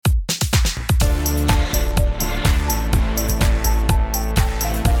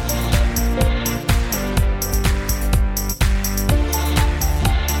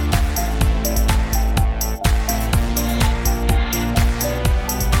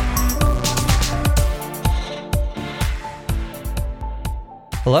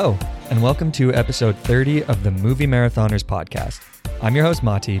Hello, and welcome to episode 30 of the Movie Marathoners podcast. I'm your host,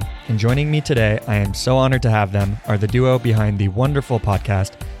 Mati, and joining me today, I am so honored to have them, are the duo behind the wonderful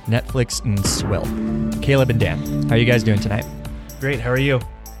podcast, Netflix and Swill, Caleb and Dan. How are you guys doing tonight? Great, how are you?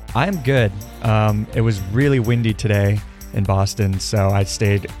 I'm good. It was really windy today in Boston, so I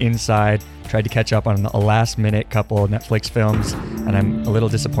stayed inside, tried to catch up on a last-minute couple of Netflix films, and I'm a little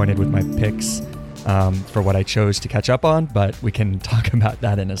disappointed with my picks for what I chose to catch up on, but we can talk about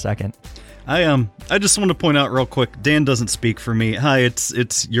that in a second. I just want to point out real quick, Dan doesn't speak for me. Hi,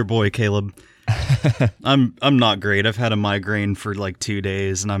 it's your boy Caleb. I'm not great. I've had a migraine for like 2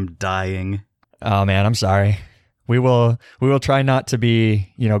 days and I'm dying. Oh man, I'm sorry. We will try not to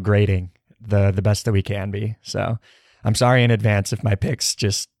be, grading the best that we can be. So I'm sorry in advance if my picks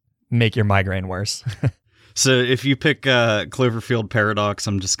just make your migraine worse. So if you pick Cloverfield Paradox,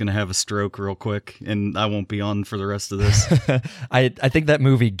 I'm just going to have a stroke real quick and I won't be on for the rest of this. I think that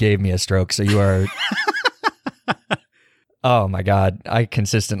movie gave me a stroke, so you are... Oh my God. I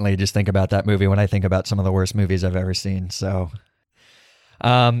consistently just think about that movie when I think about some of the worst movies I've ever seen. So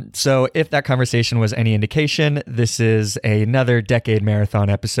if that conversation was any indication, this is another decade marathon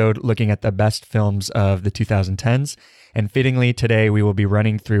episode looking at the best films of the 2010s. And fittingly, today we will be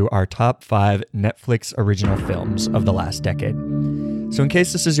running through our top 5 Netflix original films of the last decade. So in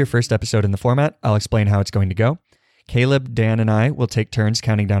case this is your first episode in the format, I'll explain how it's going to go. Caleb, Dan, and I will take turns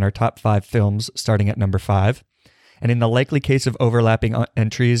counting down our top 5 films, starting at number 5. And in the likely case of overlapping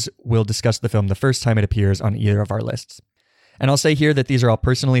entries, we'll discuss the film the first time it appears on either of our lists. And I'll say here that these are all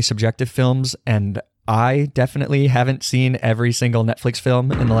personally subjective films, and I definitely haven't seen every single Netflix film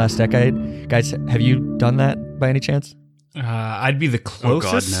in the last decade. Guys, have you done that by any chance? I'd be the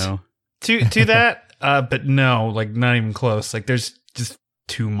closest Oh God, to that, but no, like not even close. Like there's just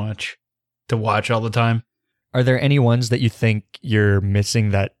too much to watch all the time. Are there any ones that you think you're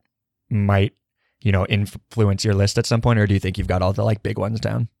missing that might, influence your list at some point, or do you think you've got all the like big ones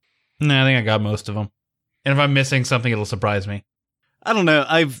down? No, I think I got most of them. And if I'm missing something, it'll surprise me. I don't know.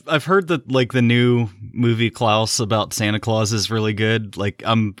 I've heard that like the new movie Klaus about Santa Claus is really good. Like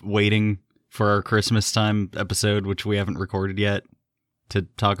I'm waiting for our Christmas time episode, which we haven't recorded yet, to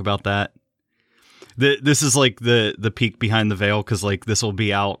talk about that. This is like the peek behind the veil, because like this will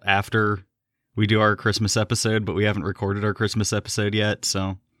be out after we do our Christmas episode, but we haven't recorded our Christmas episode yet,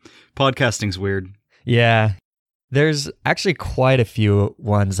 so podcasting's weird. Yeah. There's actually quite a few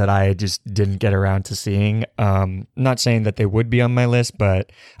ones that I just didn't get around to seeing. Not saying that they would be on my list,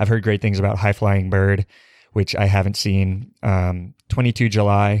 but I've heard great things about High Flying Bird, which I haven't seen. 22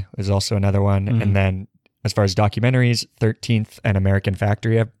 July is also another one. Mm-hmm. And then as far as documentaries, 13th and American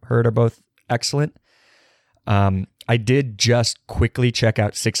Factory I've heard are both excellent. I did just quickly check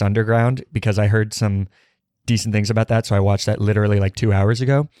out Six Underground because I heard some decent things about that. So I watched that literally like 2 hours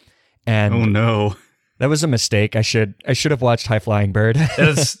ago. And oh no. That was a mistake. I should have watched High Flying Bird.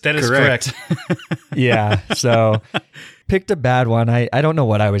 That is correct. Yeah. So picked a bad one. I don't know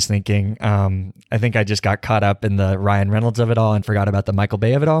what I was thinking. I think I just got caught up in the Ryan Reynolds of it all and forgot about the Michael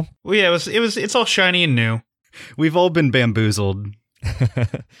Bay of it all. Well, yeah, it's all shiny and new. We've all been bamboozled.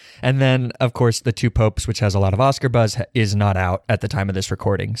 And then, of course, The Two Popes, which has a lot of Oscar buzz, is not out at the time of this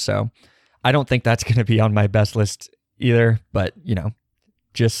recording. So I don't think that's going to be on my best list either. But,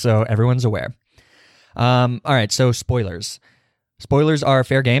 just so everyone's aware. All right, so spoilers. Spoilers are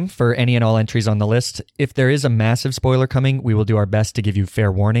fair game for any and all entries on the list. If there is a massive spoiler coming, we will do our best to give you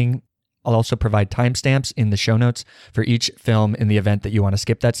fair warning. I'll also provide timestamps in the show notes for each film in the event that you want to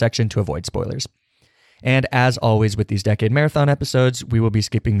skip that section to avoid spoilers. And as always with these Decade Marathon episodes, we will be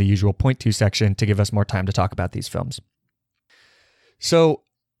skipping the usual point 2 section to give us more time to talk about these films. So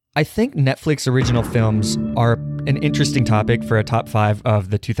I think Netflix original films are an interesting topic for a top 5 of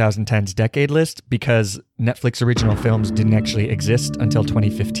the 2010s decade list because Netflix original films didn't actually exist until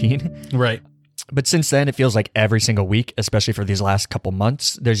 2015. Right. But since then, it feels like every single week, especially for these last couple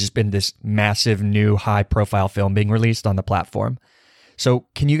months, there's just been this massive new high-profile film being released on the platform. So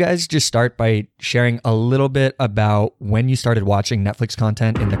can you guys just start by sharing a little bit about when you started watching Netflix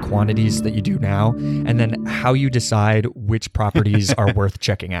content in the quantities that you do now, and then how you decide which properties are worth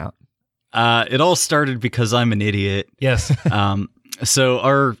checking out? It all started because I'm an idiot. Yes. So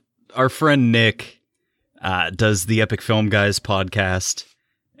our friend Nick does the Epic Film Guys podcast,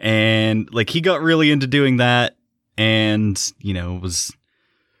 and like he got really into doing that, and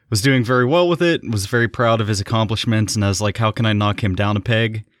was doing very well with it, was very proud of his accomplishments, and I was like, how can I knock him down a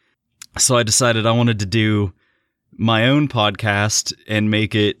peg? So I decided I wanted to do my own podcast and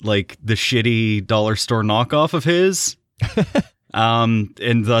make it like the shitty dollar store knockoff of his. And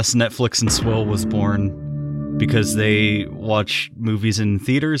thus Netflix and Swill was born. because they watch movies in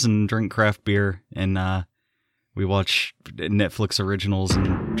theaters and drink craft beer, and we watch Netflix originals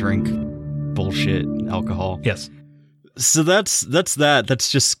and drink bullshit alcohol. Yes. So that's that.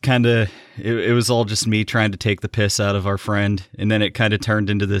 That's just kind of, it was all just me trying to take the piss out of our friend, and then it kind of turned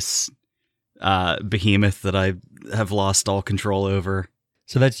into this behemoth that I have lost all control over.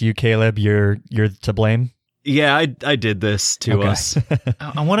 So that's you, Caleb. You're to blame. Yeah, I did this to us.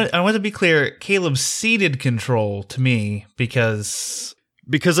 I want to be clear. Caleb ceded control to me because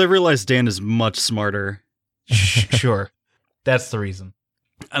I realized Dan is much smarter. Sure, that's the reason.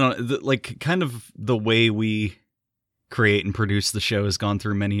 I don't like kind of the way we create and produce the show has gone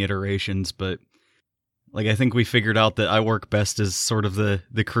through many iterations, but like I think we figured out that I work best as sort of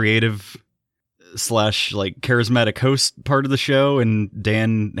the creative / like charismatic host part of the show, and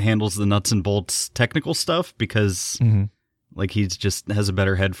Dan handles the nuts and bolts technical stuff because like he's just has a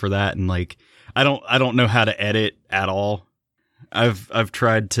better head for that, and like I don't know how to edit at all. I've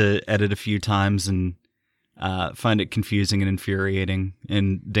tried to edit a few times and find it confusing and infuriating,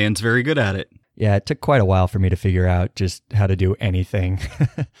 and Dan's very good at it. Yeah, it took quite a while for me to figure out just how to do anything.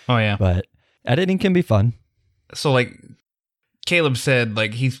 Oh yeah. But editing can be fun. So like Caleb said,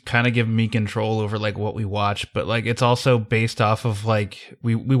 like he's kind of giving me control over like what we watch, but like it's also based off of like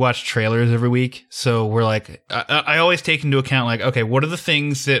we watch trailers every week. So we're like, I always take into account like, okay, what are the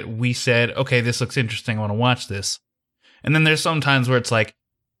things that we said, okay, this looks interesting, I want to watch this. And then there's some times where it's like,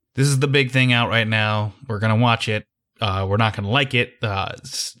 this is the big thing out right now, we're going to watch it. We're not going to like it.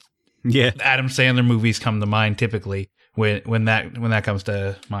 Yeah. Adam Sandler movies come to mind typically when that comes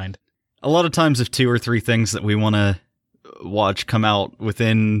to mind. A lot of times if 2 or 3 things that we want to watch come out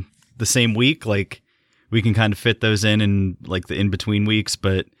within the same week, like we can kind of fit those in like the in-between weeks,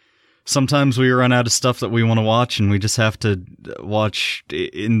 but sometimes we run out of stuff that we want to watch and we just have to watch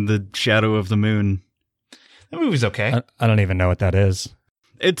In the Shadow of the Moon. That movie's okay. I don't even know what that is.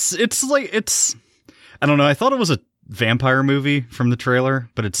 It's I don't know, I thought it was a vampire movie from the trailer,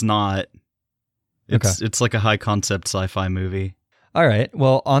 but it's not. It's like a high concept sci-fi movie. All right.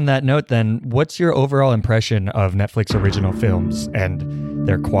 Well, on that note then, what's your overall impression of Netflix original films and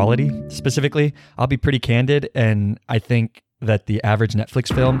their quality specifically? I'll be pretty candid, and I think that the average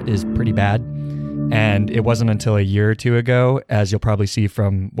Netflix film is pretty bad. And it wasn't until a year or two ago, as you'll probably see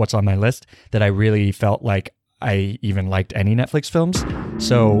from what's on my list, that I really felt like I even liked any Netflix films.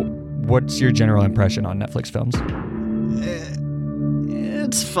 So what's your general impression on Netflix films?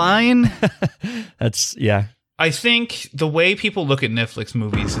 It's fine. Yeah. I think the way people look at Netflix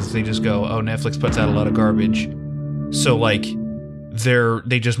movies is they just go, oh, Netflix puts out a lot of garbage. So like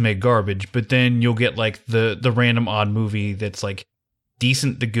they just make garbage, but then you'll get like the random odd movie that's like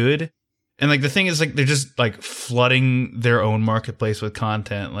decent to good. And like the thing is like they're just like flooding their own marketplace with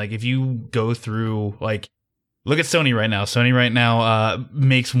content. Like if you go through like look at Sony right now. Sony right now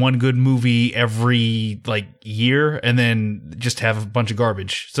makes one good movie every like year and then just have a bunch of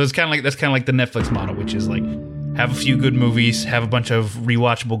garbage. So it's that's kind of like the Netflix model, which is like have a few good movies, have a bunch of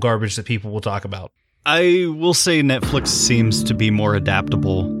rewatchable garbage that people will talk about. I will say Netflix seems to be more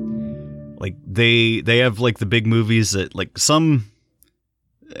adaptable. Like they have like the big movies that like some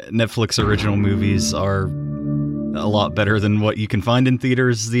Netflix original movies are a lot better than what you can find in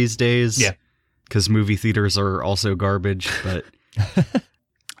theaters these days. Yeah. Because movie theaters are also garbage, but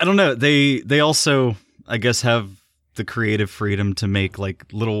I don't know. They also, I guess, have the creative freedom to make like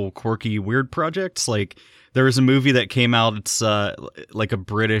little quirky, weird projects. Like there was a movie that came out. It's like a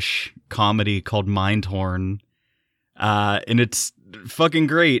British comedy called Mindhorn, and it's fucking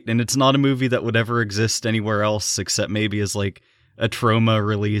great. And it's not a movie that would ever exist anywhere else except maybe as like a Troma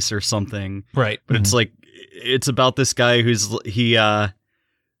release or something. Right. But it's like it's about this guy he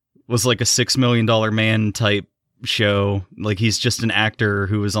was like a $6 million man type show. Like he's just an actor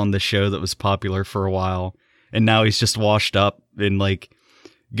who was on this show that was popular for a while. And now he's just washed up and like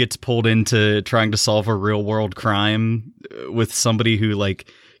gets pulled into trying to solve a real world crime with somebody who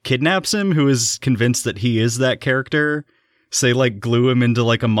like kidnaps him, who is convinced that he is that character. So they like glue him into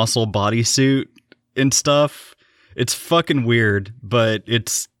like a muscle bodysuit and stuff. It's fucking weird, but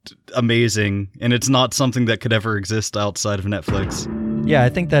it's amazing. And it's not something that could ever exist outside of Netflix. Yeah, I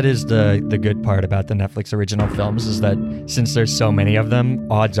think that is the good part about the Netflix original films is that since there's so many of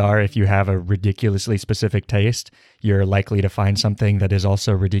them, odds are if you have a ridiculously specific taste, you're likely to find something that is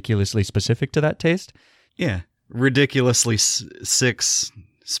also ridiculously specific to that taste. Yeah, ridiculously specific.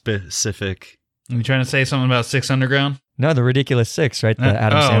 Are you trying to say something about Six Underground? No, the Ridiculous Six, right? The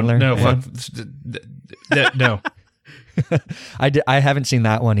Adam Sandler. No, yeah. No. I haven't seen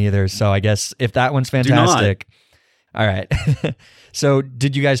that one either, so I guess if that one's fantastic, All right. So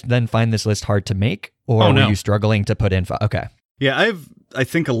did you guys then find this list hard to make, or no. were you struggling to put info? Okay. Yeah, I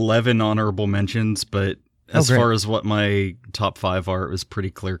think 11 honorable mentions, but as great. far as what my top 5 are, it was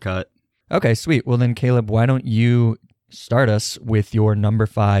pretty clear cut. Okay, sweet. Well then, Caleb, why don't you start us with your number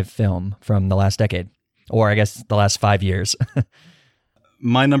 5 film from the last decade, or I guess the last 5 years.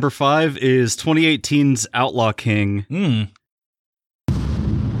 My number 5 is 2018's Outlaw King.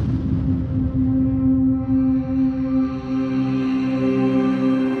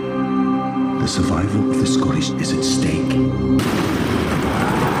 The survival of the Scottish is at stake.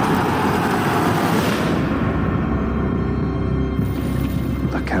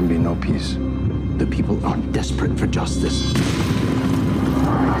 There can be no peace. The people are desperate for justice.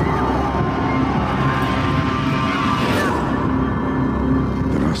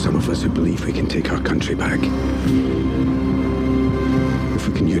 There are some of us who believe we can take our country back. If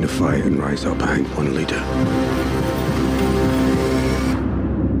we can unify and rise up behind one leader.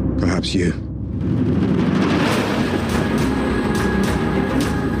 Perhaps you.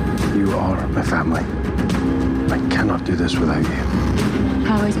 You are my family. I cannot do this without you.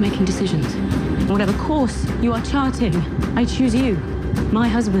 Power is making decisions. Whatever course you are charting, I choose you, my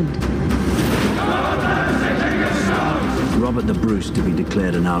husband. Robert the Bruce to be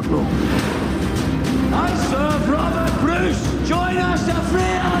declared an outlaw. I serve Robert Bruce! Join us to free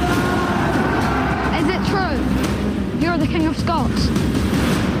our Is it true? You're the King of Scots.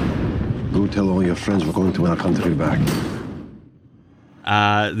 Go tell all your friends we're going to win our country back.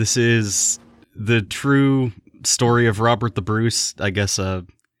 This is the true story of Robert the Bruce, I guess a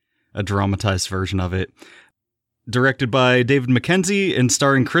dramatized version of it. Directed by David Mackenzie and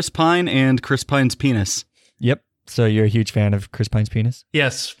starring Chris Pine and Chris Pine's penis. Yep. So you're a huge fan of Chris Pine's penis?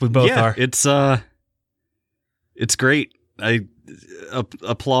 Yes, we both are. It's great.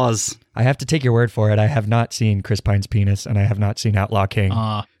 Applause. I have to take your word for it. I have not seen Chris Pine's penis, and I have not seen Outlaw King.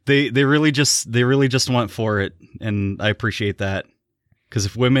 They really just went for it, and I appreciate that. Because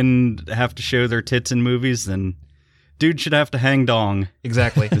if women have to show their tits in movies, then dude should have to hang dong.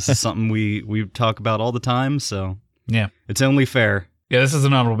 Exactly. This is something we talk about all the time, so Yeah. it's only fair. Yeah, this is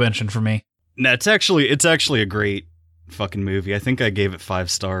an honorable mention for me. No, it's actually a great fucking movie. I think I gave it 5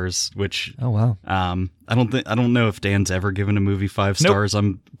 stars, which Oh, wow. I don't know if Dan's ever given a movie 5 stars.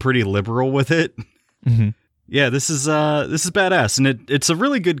 I'm pretty liberal with it. Mm-hmm. Yeah, this is badass, and it's a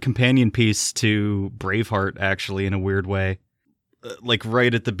really good companion piece to Braveheart, actually, in a weird way. Like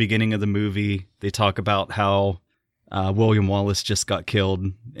right at the beginning of the movie, they talk about how William Wallace just got killed,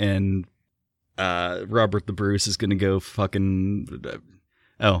 and Robert the Bruce is going to go fucking.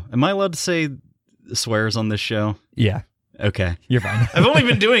 Oh, am I allowed to say swears on this show? Yeah, Okay, you're fine. I've only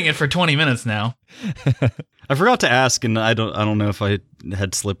been doing it for 20 minutes now. I forgot to ask, and I don't know if I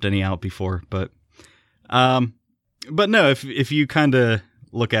had slipped any out before, but no, if you kind of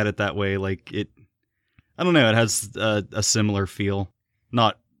look at it that way, like it. I don't know. It has a similar feel.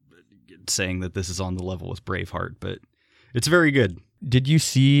 Not saying that this is on the level with Braveheart, but it's very good. Did you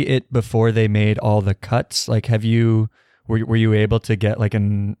see it before they made all the cuts? Like, were you able to get like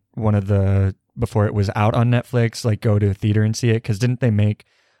in one of the before it was out on Netflix? Like, go to a theater and see it? Because didn't they make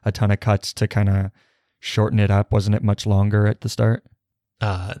a ton of cuts to kind of shorten it up? Wasn't it much longer at the start?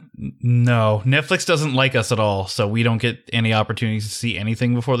 No, Netflix doesn't like us at all, so we don't get any opportunities to see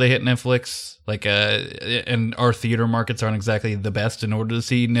anything before they hit Netflix. Like, and our theater markets aren't exactly the best in order to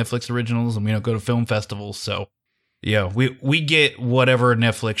see Netflix originals, and we don't go to film festivals. So, yeah, we get whatever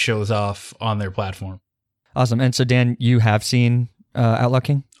Netflix shows off on their platform. Awesome. And so, Dan, you have seen Outlaw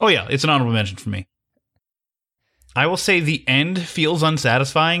King? Oh yeah, it's an honorable mention for me. I will say the end feels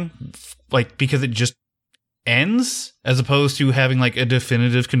unsatisfying, like because it just ends as opposed to having like a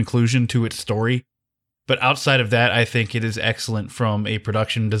definitive conclusion to its story. But outside of that, I think it is excellent from a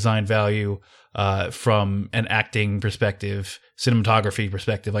production design value, from an acting perspective, cinematography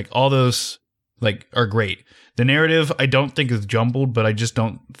perspective. Like all those like are great. The narrative I don't think is jumbled, but I just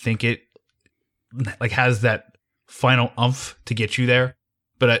don't think it like has that final oomph to get you there.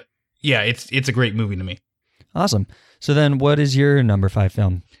 But yeah, it's a great movie to me. Awesome. So then what is your number 5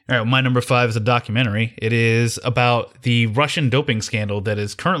 film? All right, my number 5 is a documentary. It is about the Russian doping scandal that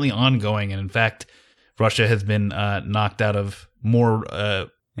is currently ongoing. And in fact, Russia has been knocked out of more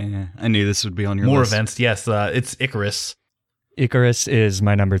I knew this would be on your more list. events. Yes, it's Icarus. Icarus is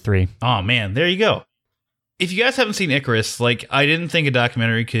my number 3. Oh, man, there you go. If you guys haven't seen Icarus, like I didn't think a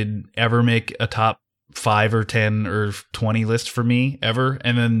documentary could ever make a top 5 or 10 or 20 list for me ever.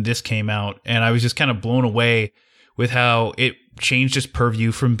 And then this came out and I was just kind of blown away with how it changed its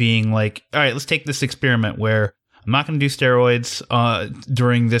purview from being like, all right, let's take this experiment where I'm not going to do steroids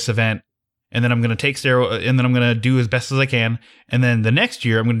during this event. and then I'm going to take steroids, and then I'm going to do as best as I can. And then the next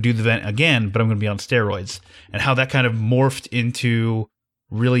year I'm going to do the event again, but I'm going to be on steroids. And how that kind of morphed into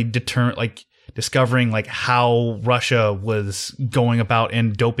really discovering like how Russia was going about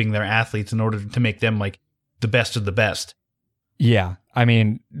and doping their athletes in order to make them like the best of the best. Yeah. I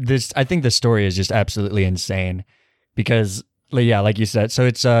mean, I think the story is just absolutely insane because, yeah, like you said, so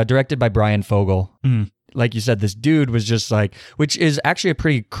it's directed by Brian Fogel. Like you said, this dude was just like, which is actually a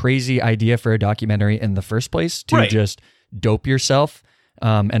pretty crazy idea for a documentary in the first place, to just dope yourself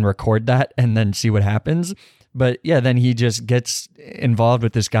and record that and then see what happens. But yeah, then he just gets involved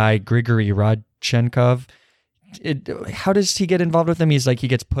with this guy, Grigory Rodchenkov. How does he get involved with him? He's like, he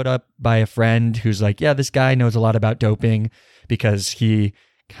gets put up by a friend who's like, yeah, this guy knows a lot about doping because he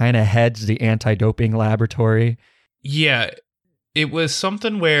kind of heads the anti-doping laboratory. Yeah. It was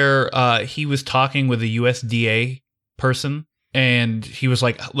something where he was talking with a USDA person, and he was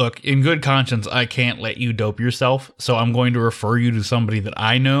like, look, in good conscience, I can't let you dope yourself, so I'm going to refer you to somebody that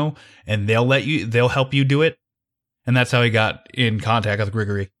I know, and they'll help you do it. And that's how he got in contact with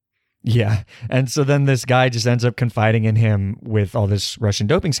Grigory. Yeah. And so then this guy just ends up confiding in him with all this Russian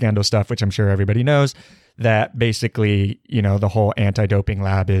doping scandal stuff, which I'm sure everybody knows, that basically, you know, the whole anti-doping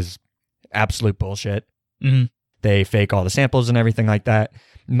lab is absolute bullshit. Mm-hmm. They fake all the samples and everything like that.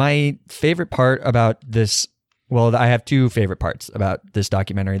 My favorite part about this, well, I have two favorite parts about this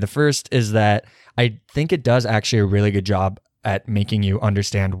documentary. The first is that I think it does actually a really good job at making you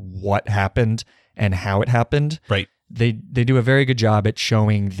understand what happened and how it happened. Right. They do a very good job at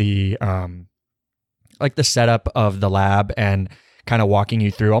showing the like the setup of the lab and kind of walking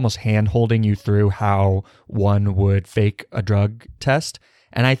you through, almost hand holding you through how one would fake a drug test.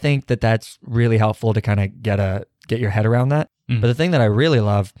 And I think that that's really helpful to kind of get your head around that. But the thing that I really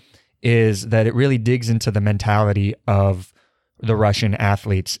love is that it really digs into the mentality of the Russian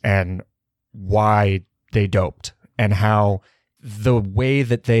athletes and why they doped and how the way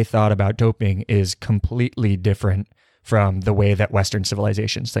that they thought about doping is completely different from the way that Western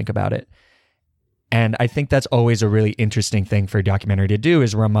civilizations think about it. And I think that's always a really interesting thing for a documentary to do,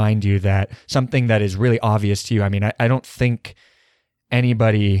 is remind you that something that is really obvious to you. I mean, I don't think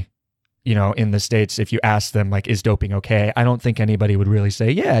anybody, you know, in the States, if you ask them, like, is doping okay? I don't think anybody would really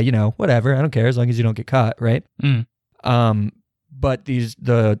say, yeah, you know, whatever, I don't care as long as you don't get caught, right? But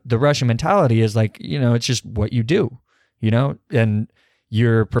the Russian mentality is like, you know, it's just what you do, you know, and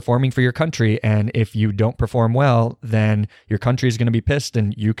you're performing for your country. And if you don't perform well, then your country is going to be pissed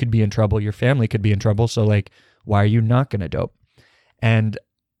and you could be in trouble. Your family could be in trouble. So like, why are you not going to dope? And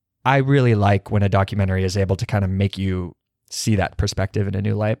I really like when a documentary is able to kind of make you see that perspective in a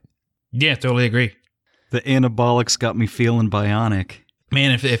new light. Yeah, totally agree. The anabolics got me feeling bionic.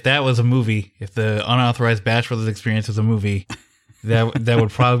 Man, if that was a movie, if the Unauthorized Batch Brothers Experience was a movie, that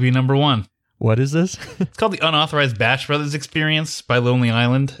would probably be number one. What is this? It's called The Unauthorized Batch Brothers Experience by Lonely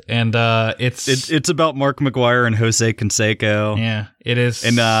Island, and it's about Mark McGuire and Jose Canseco. Yeah, it is,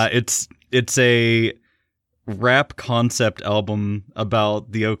 and it's a rap concept album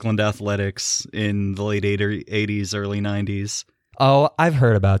about the Oakland Athletics in the late 80s, early 90s. Oh, I've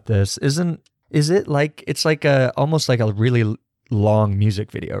heard about this. Is it like, it's like almost like a really long music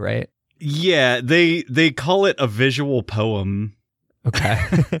video, right? Yeah, they call it a visual poem. Okay.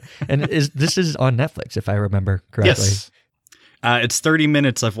 And this is on Netflix, if I remember correctly. Yes. It's 30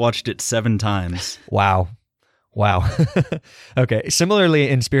 minutes. I've watched it 7 times. Wow. Okay. Similarly,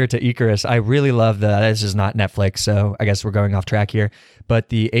 in Spirit to Icarus, I really love this is not Netflix, so I guess we're going off track here, but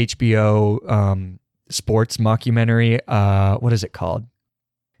the HBO sports mockumentary, what is it called?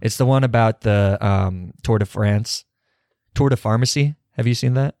 It's the one about the Tour de France, Tour de Pharmacy. Have you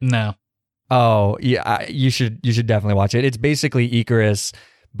seen that? No. Oh, yeah, you should definitely watch it. It's basically Icarus,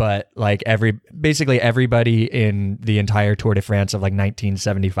 but like basically everybody in the entire Tour de France of like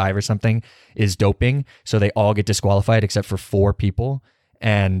 1975 or something is doping, so they all get disqualified except for 4 people.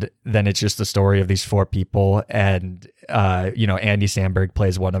 And then it's just the story of these 4 people, and Andy Samberg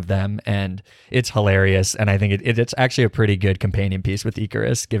plays one of them, and it's hilarious. And I think it's actually a pretty good companion piece with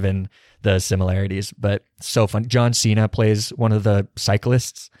Icarus, given the similarities. But so fun. John Cena plays one of the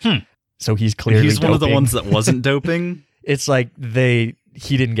cyclists, so he's clearly he's doping. One of the ones that wasn't doping. It's like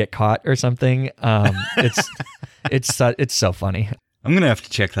he didn't get caught or something. It's so funny. I'm going to have to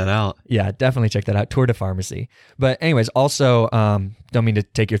check that out. Yeah, definitely check that out. Tour de Pharmacy. But anyways, also, don't mean to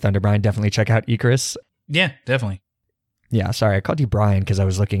take your thunder, Brian. Definitely check out Icarus. Yeah, definitely. Yeah, sorry. I called you Brian because I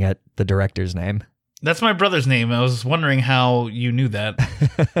was looking at the director's name. That's my brother's name. I was wondering how you knew that.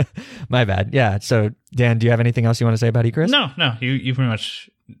 My bad. Yeah. So, Dan, do you have anything else you want to say about Icarus? No. You pretty much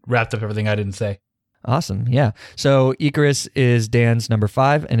wrapped up everything I didn't say. Awesome. Yeah. So Icarus is Dan's number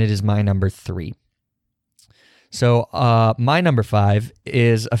 5, and it is my number 3. So my number 5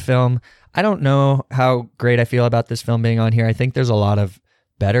 is a film. I don't know how great I feel about this film being on here. I think there's a lot of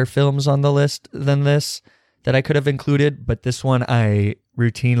better films on the list than this that I could have included, but this one I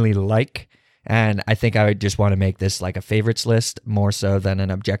routinely like. And I think I would just want to make this like a favorites list more so than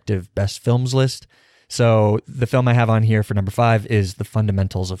an objective best films list. So the film I have on here for number 5 is The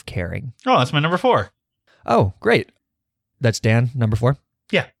Fundamentals of Caring. Oh, that's my number 4. Oh, great. That's Dan, number 4?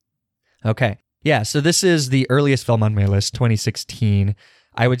 Yeah. Okay. Yeah, so this is the earliest film on my list, 2016.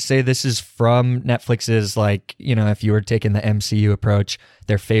 I would say this is from Netflix's, like, you know, if you were taking the MCU approach,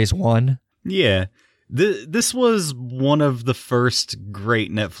 their phase 1. Yeah. This was one of the first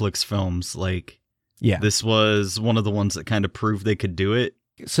great Netflix films. Like, Yeah. this was one of the ones that kind of proved they could do it.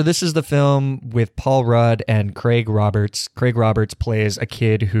 So this is the film with Paul Rudd and Craig Roberts. Craig Roberts plays a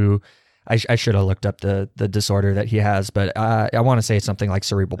kid who, I should have looked up the disorder that he has, but I want to say it's something like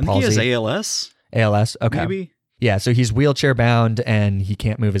cerebral I think palsy. he has ALS, ALS, okay. maybe? Yeah, so he's wheelchair bound and he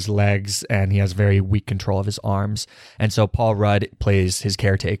can't move his legs and he has very weak control of his arms. And so Paul Rudd plays his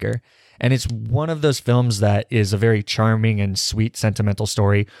caretaker. And it's one of those films that is a very charming and sweet sentimental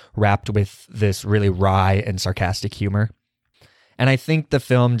story wrapped with this really wry and sarcastic humor. And I think the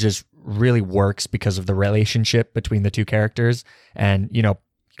film just really works because of the relationship between the two characters. And, you know,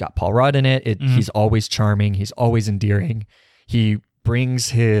 you got Paul Rudd in it. He's always charming. He's always endearing. He brings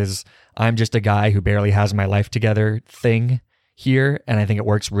his I'm just a guy who barely has my life together thing here. And I think it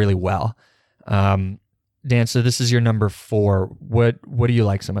works really well. Dan, so this is your number 4. What do you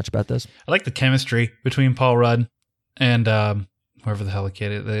like so much about this? I like the chemistry between Paul Rudd and whoever the hell the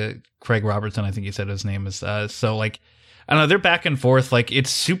kid is, Craig Robertson, I think you said his name is. So, like, I don't know, they're back and forth. Like,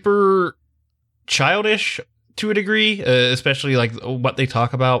 it's super childish to a degree, especially, like, what they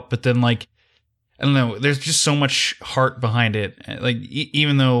talk about. But then, like, I don't know, there's just so much heart behind it. Like,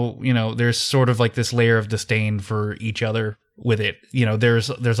 even though, you know, there's sort of, like, this layer of disdain for each other with it, you know,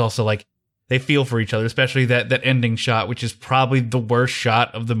 there's also, like, they feel for each other, especially that ending shot, which is probably the worst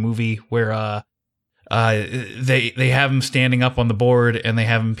shot of the movie, where they have him standing up on the board and they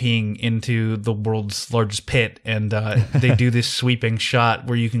have him peeing into the world's largest pit, and they do this sweeping shot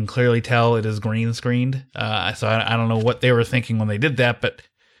where you can clearly tell it is green screened. So I don't know what they were thinking when they did that, but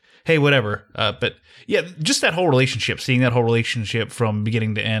hey, whatever. But yeah, just that whole relationship, seeing that whole relationship from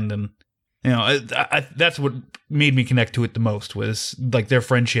beginning to end, and you know, that's what made me connect to it the most, was like their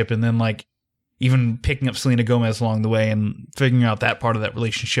friendship, and then like even picking up Selena Gomez along the way and figuring out that part of that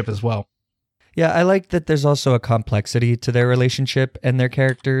relationship as well. Yeah, I like that there's also a complexity to their relationship and their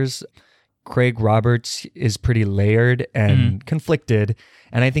characters. Craig Roberts is pretty layered and conflicted,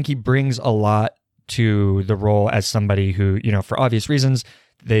 and I think he brings a lot to the role as somebody who, you know, for obvious reasons,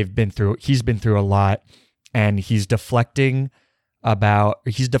 he's been through a lot, and he's deflecting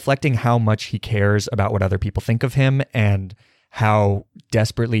how much he cares about what other people think of him and how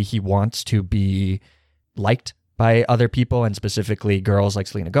desperately he wants to be liked by other people, and specifically girls like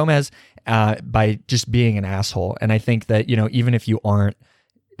Selena Gomez, by just being an asshole. And I think that, you know, even if you aren't,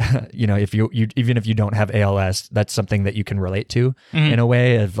 you know, even if you don't have ALS, that's something that you can relate to in a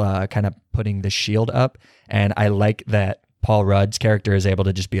way of kind of putting the shield up. And I like that Paul Rudd's character is able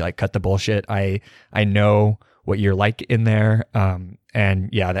to just be like, cut the bullshit. I know what you're like in there. And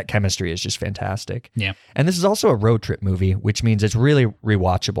yeah, that chemistry is just fantastic. Yeah. And this is also a road trip movie, which means it's really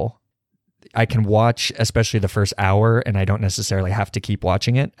rewatchable. I can watch especially the first hour, and I don't necessarily have to keep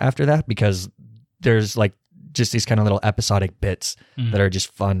watching it after that, because there's like just these kind of little episodic bits that are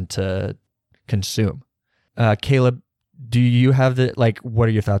just fun to consume. Caleb, do you have what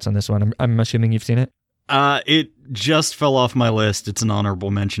are your thoughts on this one? I'm assuming you've seen it. It just fell off my list. It's an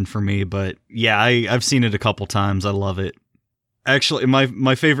honorable mention for me, but yeah, I've seen it a couple times. I love it. Actually,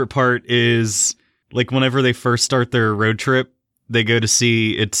 my favorite part is like whenever they first start their road trip, they go to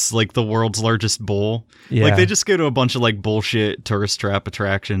see, it's like the world's largest bull. Yeah. Like they just go to a bunch of like bullshit tourist trap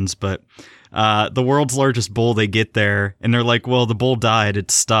attractions, but the world's largest bull, they get there and they're like, well, the bull died,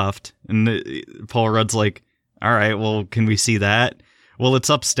 it's stuffed. And Paul Rudd's like, all right, well, can we see that? Well, it's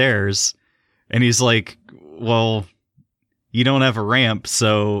upstairs. And he's like, well, you don't have a ramp,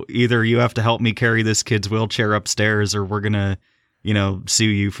 so either you have to help me carry this kid's wheelchair upstairs, or we're gonna, you know, sue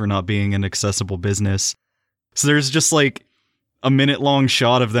you for not being an accessible business. So there's just like a minute-long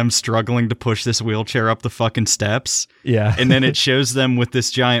shot of them struggling to push this wheelchair up the fucking steps. Yeah. And then it shows them with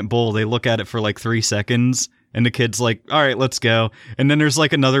this giant bull. They look at it for like 3 seconds, and the kid's like, all right, let's go. And then there's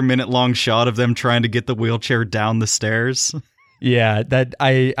like another minute-long shot of them trying to get the wheelchair down the stairs. Yeah, that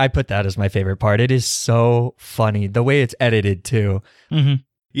I put that as my favorite part. It is so funny the way it's edited too.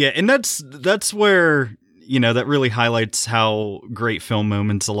 Yeah, and that's where, that really highlights how great film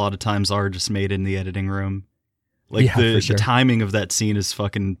moments a lot of times are just made in the editing room. Like Yeah, for sure. the timing of that scene is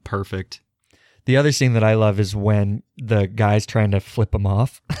fucking perfect. The other scene that I love is when the guy's trying to flip him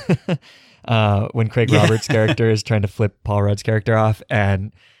off. When Craig Roberts' character is trying to flip Paul Rudd's character off,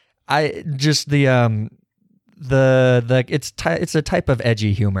 and I just it's a type of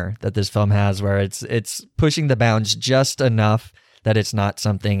edgy humor that this film has, where it's pushing the bounds just enough that it's not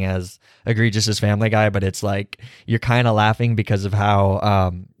something as egregious as Family Guy, but it's like you're kind of laughing because of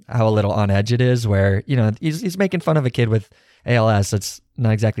how a little on edge it is, where he's making fun of a kid with ALS. It's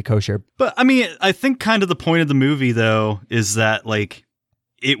not exactly kosher. But I mean, I think kind of the point of the movie though is that like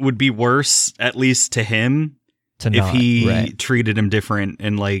it would be worse, at least to him, if he treated him different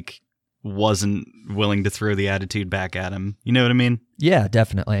and like wasn't willing to throw the attitude back at him. You know what I mean? Yeah,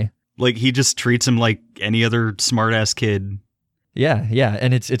 definitely. Like he just treats him like any other smart ass kid. Yeah,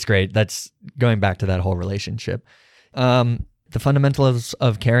 and it's great. That's going back to that whole relationship. The Fundamentals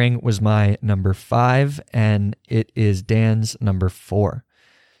of Caring was my number 5, and it is Dan's number 4.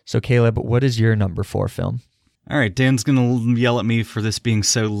 So Caleb, what is your number 4 film? All right, Dan's going to yell at me for this being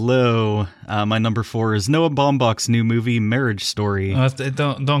so low. My number 4 is Noah Baumbach's new movie, Marriage Story.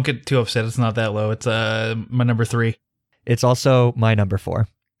 Don't get too upset. It's not that low. It's my number 3. It's also my number 4.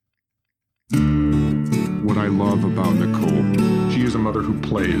 What I love about Nicole, she is a mother who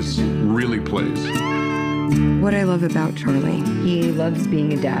plays, really plays. What I love about Charlie, he loves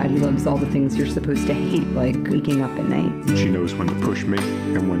being a dad. He loves all the things you're supposed to hate, like waking up at night. She knows when to push me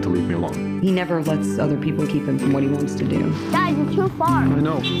and when to leave me alone. He never lets other people keep him from what he wants to do. Dad, you're too far. I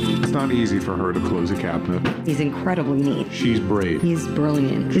know. It's not easy for her to close a cabinet. He's incredibly neat. She's brave. He's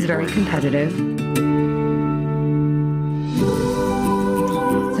brilliant. He's very competitive.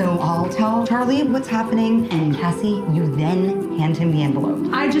 So I'll tell Charlie what's happening, and Cassie, you then hand him the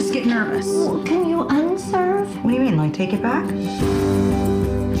envelope. I just get nervous. Can you unserve? What do you mean, like take it back?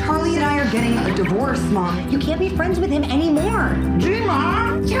 Charlie and I are getting a divorce, Mom. You can't be friends with him anymore.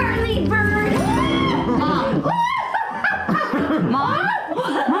 Mom! Charlie Bird! Mom!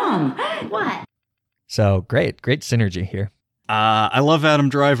 Mom! What? So great synergy here. I love Adam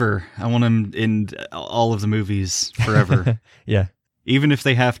Driver. I want him in all of the movies forever. Yeah. Even if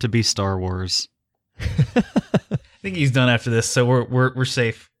they have to be Star Wars. I think he's done after this, so we're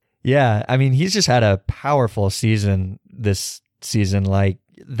safe. Yeah, I mean, he's just had a powerful season this season, like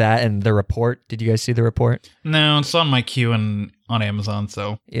that and The Report. Did you guys see The Report? No, it's on my queue and on Amazon,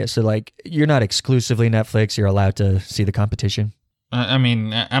 so. Yeah, so like you're not exclusively Netflix, you're allowed to see the competition. I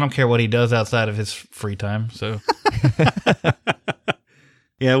mean, I don't care what he does outside of his free time, so.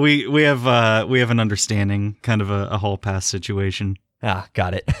 Yeah, we have an understanding, kind of a hall pass situation. Ah,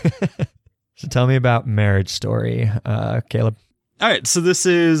 got it. So tell me about Marriage Story, Caleb. All right, so this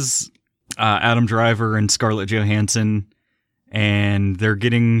is Adam Driver and Scarlett Johansson, and they're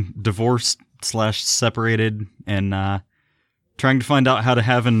getting divorced / separated and trying to find out how to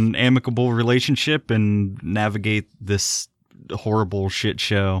have an amicable relationship and navigate this horrible shit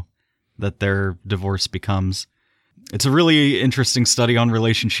show that their divorce becomes. It's a really interesting study on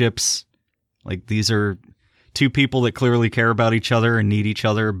relationships. Like, these are two people that clearly care about each other and need each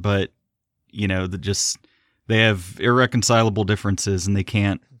other, but, they have irreconcilable differences and they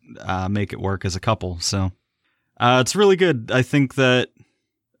can't make it work as a couple. So it's really good. I think that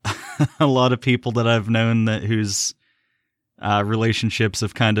a lot of people that I've known whose relationships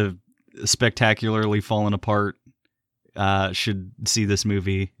have kind of spectacularly fallen apart should see this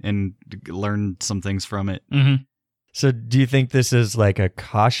movie and learn some things from it. Mm-hmm. So do you think this is like a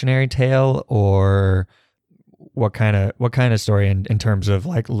cautionary tale, or what kind of story in terms of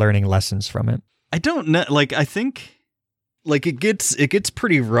like learning lessons from it? I don't know. Like, I think like it gets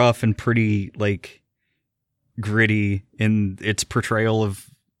pretty rough and pretty like gritty in its portrayal of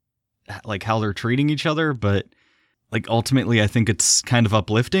like how they're treating each other, but like ultimately I think it's kind of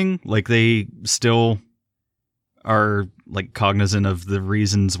uplifting. Like, they still are like cognizant of the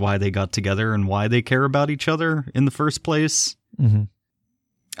reasons why they got together and why they care about each other in the first place. Mm-hmm.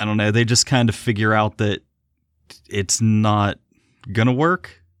 I don't know. They just kind of figure out that it's not gonna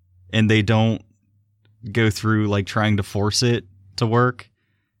work, and they don't go through like trying to force it to work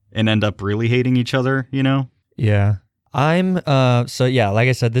and end up really hating each other, you know? Yeah. I'm so yeah, like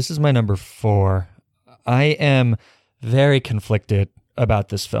I said, this is my number 4. I am very conflicted about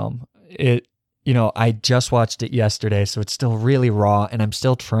this film. I just watched it yesterday, so it's still really raw, and I'm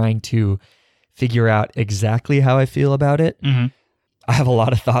still trying to figure out exactly how I feel about it. Mm-hmm. I have a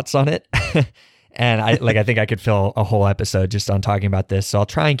lot of thoughts on it. And I think I could fill a whole episode just on talking about this. So I'll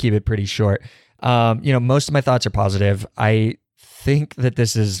try and keep it pretty short. Most of my thoughts are positive. I think that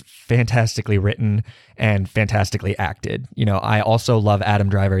this is fantastically written and fantastically acted. You know, I also love Adam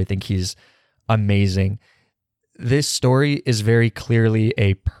Driver. I think he's amazing. This story is very clearly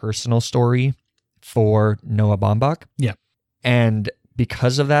a personal story for Noah Baumbach. Yeah. And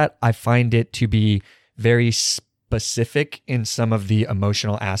because of that, I find it to be very specific in some of the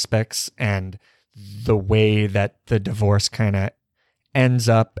emotional aspects and the way that the divorce kind of ends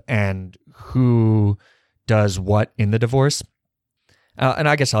up and who does what in the divorce. And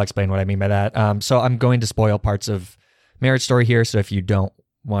I guess I'll explain what I mean by that. So I'm going to spoil parts of Marriage Story here. So if you don't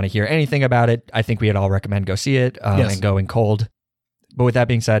want to hear anything about it, I think we'd all recommend go see it and go in cold. But with that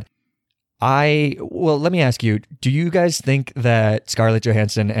being said, let me ask you, do you guys think that Scarlett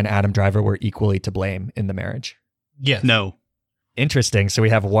Johansson and Adam Driver were equally to blame in the marriage? Yes. No. Interesting. So we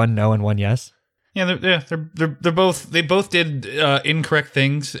have one no and one yes? Yeah, they both did incorrect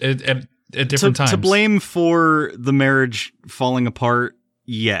things at different times. To blame for the marriage falling apart,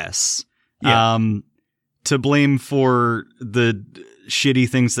 yes. Yeah. To blame for the shitty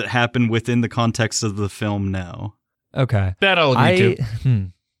things that happen within the context of the film, no. Okay. That I'll agree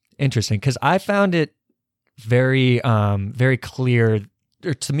to. Interesting, because I found it very, very clear.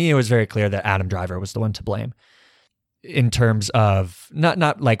 Or to me, it was very clear that Adam Driver was the one to blame in terms of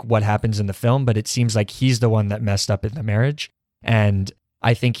not like what happens in the film, but it seems like he's the one that messed up in the marriage. And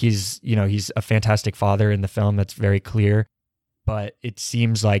I think he's a fantastic father in the film. That's very clear. But it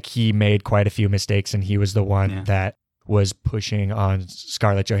seems like he made quite a few mistakes, and he was the one that was pushing on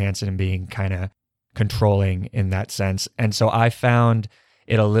Scarlett Johansson and being kind of controlling in that sense. And so I found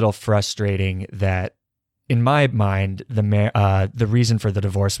it a little frustrating that, in my mind, the reason for the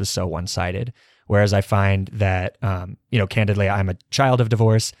divorce was so one-sided. Whereas I find that, candidly, I'm a child of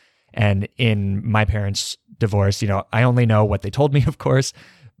divorce, and in my parents' divorce, I only know what they told me, of course,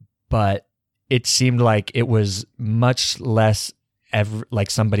 but it seemed like it was much less like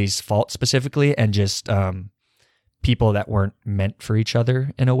somebody's fault specifically, and just people that weren't meant for each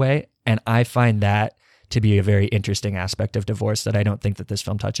other in a way. And I find that to be a very interesting aspect of divorce that I don't think that this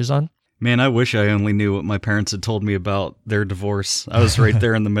film touches on. Man, I wish I only knew what my parents had told me about their divorce. I was right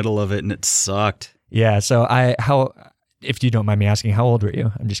there in the middle of it, and it sucked. Yeah, so if you don't mind me asking, how old were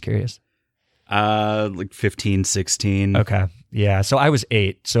you? I'm just curious. Like 15, 16. Okay. Yeah, so I was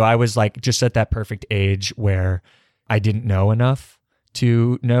 8. So I was like just at that perfect age where I didn't know enough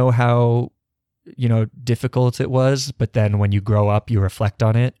to know how, difficult it was. But then when you grow up, you reflect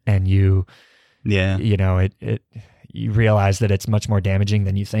on it, and you realize that it's much more damaging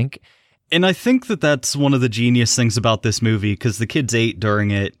than you think. And I think that that's one of the genius things about this movie, because the kid's 8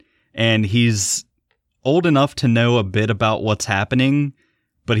 during it, and he's old enough to know a bit about what's happening,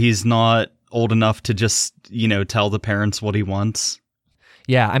 but he's not old enough to just, tell the parents what he wants.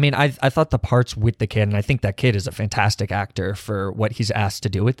 Yeah, I mean, I thought the parts with the kid, and I think that kid is a fantastic actor for what he's asked to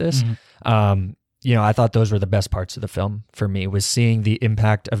do with this. Mm-hmm. I thought those were the best parts of the film for me, was seeing the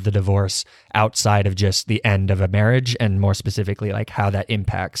impact of the divorce outside of just the end of a marriage, and more specifically, like how that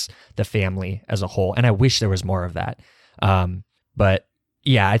impacts the family as a whole. And I wish there was more of that. But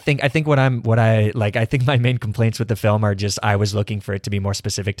yeah, I think I think my main complaints with the film are just, I was looking for it to be more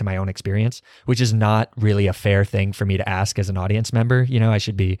specific to my own experience, which is not really a fair thing for me to ask as an audience member. I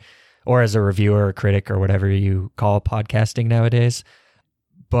should be, or as a reviewer or critic or whatever you call podcasting nowadays.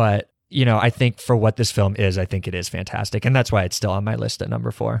 But I think for what this film is, I think it is fantastic. And that's why it's still on my list at number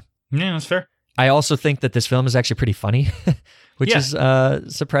 4. Yeah, that's fair. I also think that this film is actually pretty funny, which is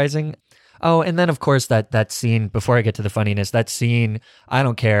surprising. Oh, and then of course that scene, before I get to the funniness, that scene, I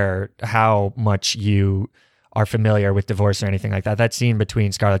don't care how much you are familiar with divorce or anything like that. That scene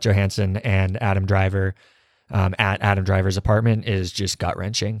between Scarlett Johansson and Adam Driver at Adam Driver's apartment is just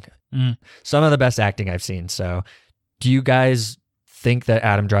gut-wrenching. Mm. Some of the best acting I've seen. So do you guys think that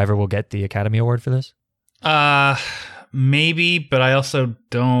Adam Driver will get the Academy Award for this? Maybe, but I also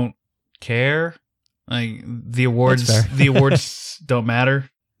don't care. Like the awards don't matter.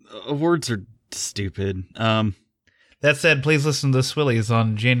 Awards are stupid. That said, please listen to the Swillies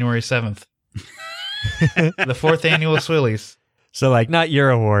on January 7th. The 4th annual Swillies. So like not your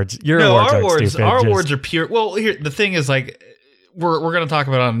awards. Our awards are pure. Well, here the thing is, like, we're going to talk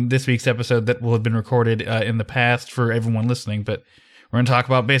about on this week's episode that will have been recorded in the past for everyone listening, but we're going to talk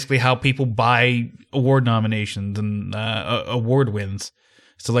about basically how people buy award nominations and award wins.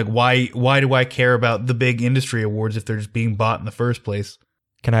 So like, why do I care about the big industry awards if they're just being bought in the first place?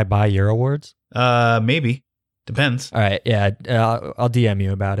 Can I buy your awards? Maybe. Depends. All right. Yeah. I'll DM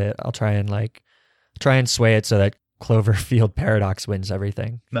you about it. I'll try and sway it so that Cloverfield Paradox wins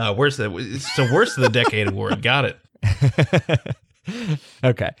everything. No, it's the worst of the decade award. Got it.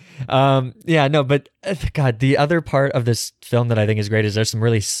 Okay. Yeah, no, but God, the other part of this film that I think is great is there's some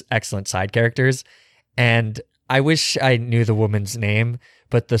really excellent side characters. And I wish I knew the woman's name,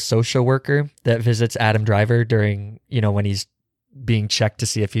 but the social worker that visits Adam Driver during, when he's being checked to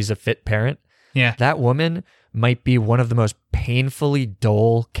see if he's a fit parent. Yeah. That woman might be one of the most painfully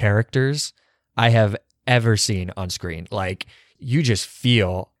dull characters I have ever seen on screen. Like, you just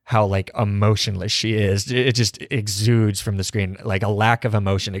feel how like emotionless she is. It just exudes from the screen. Like a lack of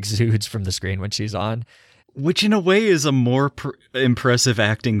emotion exudes from the screen when she's on. Which in a way is a more impressive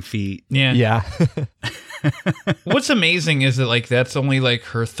acting feat. Yeah. Yeah. What's amazing is that like that's only like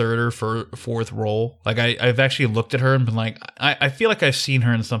her third or fourth role. Like I've actually looked at her and been like, I feel like I've seen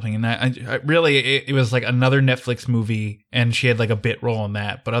her in something, and that I really it was like another Netflix movie, and she had like a bit role in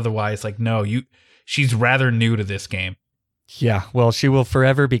that. But otherwise, like no, she's rather new to this game. Yeah, well, she will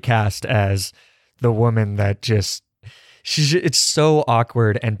forever be cast as the woman that it's so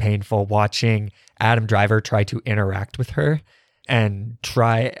awkward and painful watching Adam Driver try to interact with her and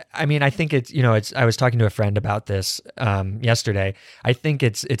I think I was talking to a friend about this yesterday. I think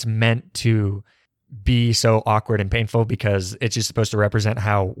it's meant to be so awkward and painful because it's just supposed to represent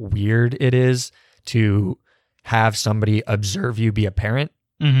how weird it is to have somebody observe you be a parent.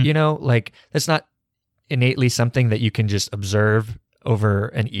 Mm-hmm. Like that's not innately something that you can just observe over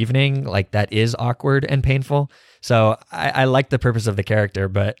an evening. Like that is awkward and painful. So I like the purpose of the character,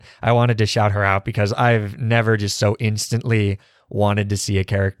 but I wanted to shout her out because I've never just so instantly wanted to see a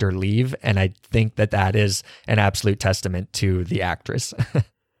character leave. And I think that is an absolute testament to the actress.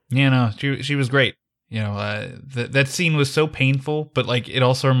 Yeah, no, she was great. That scene was so painful, but like it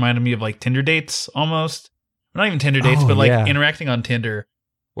also reminded me of like Tinder dates almost. Not even Tinder dates, but like interacting on Tinder.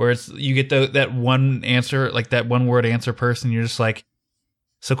 Where you get that one answer, like that one word answer person, you're just like,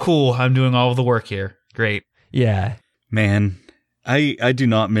 so cool, I'm doing all of the work here. Great. Yeah. Man, I do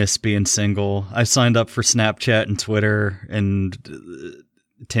not miss being single. I signed up for Snapchat and Twitter and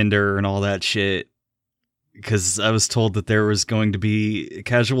Tinder and all that shit because I was told that there was going to be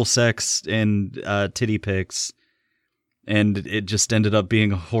casual sex and titty pics, and it just ended up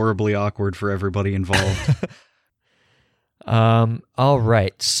being horribly awkward for everybody involved. All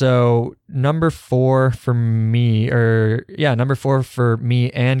right. So number 4 for me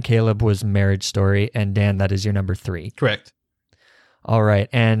and Caleb was Marriage Story, and Dan, that is your number 3. Correct. All right.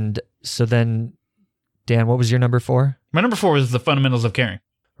 And so then, Dan, what was your number 4? My number 4 was The Fundamentals of Caring.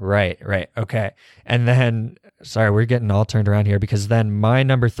 Right. Okay. And then, sorry, we're getting all turned around here because then my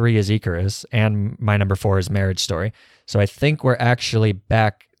number 3 is Icarus and my number 4 is Marriage Story. So I think we're actually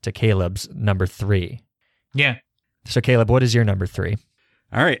back to Caleb's number 3. Yeah. So Caleb, what is your number 3?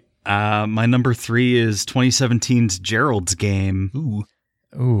 All right. My number 3 is 2017's Gerald's Game.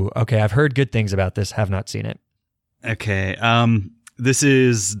 Ooh. Okay. I've heard good things about this. Have not seen it. Okay. This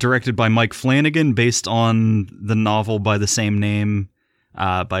is directed by Mike Flanagan, based on the novel by the same name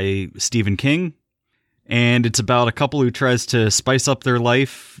by Stephen King. And it's about a couple who tries to spice up their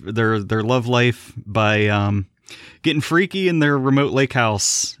life, their love life, by getting freaky in their remote lake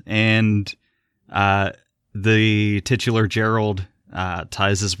house. And the titular Gerald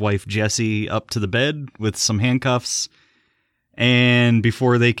ties his wife Jessie up to the bed with some handcuffs. And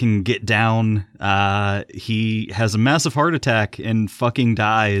before they can get down, he has a massive heart attack and fucking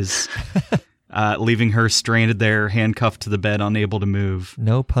dies, leaving her stranded there, handcuffed to the bed, unable to move.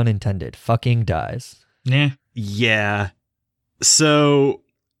 No pun intended. Fucking dies. Yeah. So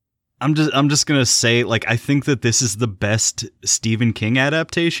I'm just gonna say, like, I think that this is the best Stephen King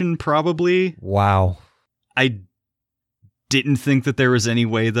adaptation, probably. Wow. I didn't think that there was any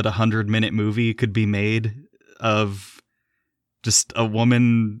way that 100-minute movie could be made of just a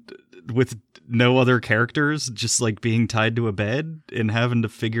woman with no other characters, just like being tied to a bed and having to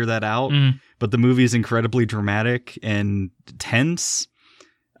figure that out. But the movie is incredibly dramatic and tense.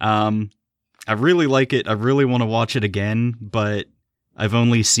 I really like it. I really want to watch it again, but I've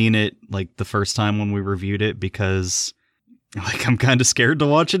only seen it like the first time when we reviewed it because like I'm kind of scared to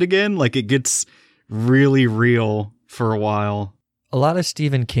watch it again. Like it gets really real for a while. A lot of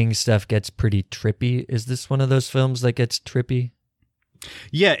Stephen King stuff gets pretty trippy. Is this one of those films that gets trippy?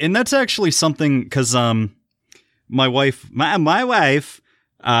 Yeah, and that's actually something because my wife,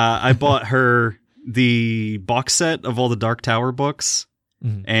 I bought her the box set of all the Dark Tower books,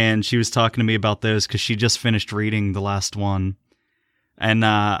 and she was talking to me about those because she just finished reading the last one. And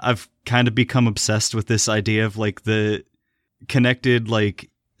I've kind of become obsessed with this idea of like the connected like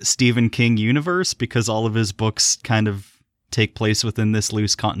Stephen King universe, because all of his books kind of take place within this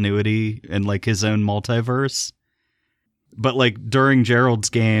loose continuity and like his own multiverse. But like during Gerald's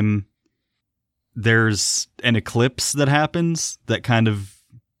Game, there's an eclipse that happens that kind of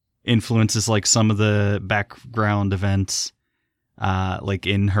influences like some of the background events like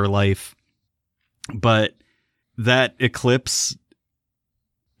in her life. But that eclipse,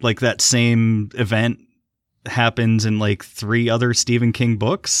 like that same event, happens in like 3 other Stephen King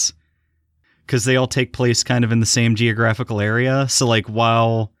books, because they all take place kind of in the same geographical area. So like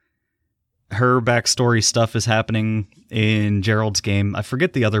while her backstory stuff is happening in Gerald's Game, I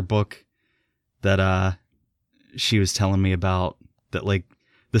forget the other book that she was telling me about, that like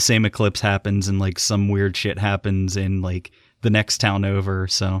the same eclipse happens and like some weird shit happens in like the next town over.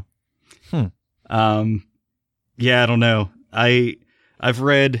 So yeah, I don't know. I've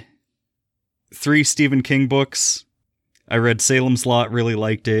read 3 Stephen King books. I read Salem's Lot, really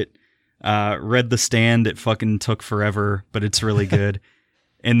liked it. Read The Stand, it fucking took forever, but it's really good.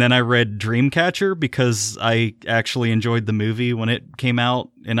 And then I read Dreamcatcher because I actually enjoyed the movie when it came out,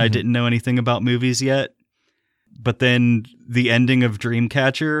 and I didn't know anything about movies yet. But then the ending of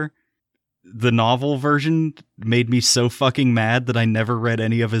Dreamcatcher, the novel version, made me so fucking mad that I never read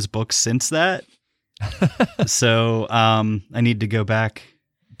any of his books since that. So I need to go back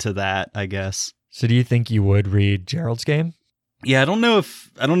to that, I guess. So do you think you would read Gerald's Game? Yeah, I don't know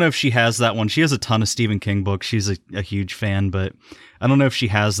if she has that one. She has a ton of Stephen King books. She's a huge fan, but I don't know if she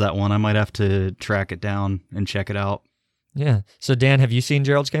has that one. I might have to track it down and check it out. Yeah. So Dan, have you seen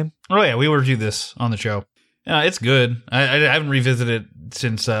Gerald's Game? Oh yeah, we reviewed this on the show. It's good. I haven't revisited it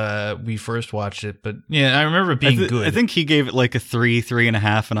since we first watched it, but yeah, I remember it being good. I think he gave it like a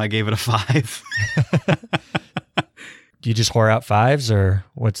 3.5, and I gave it a 5. Do you just whore out 5s, or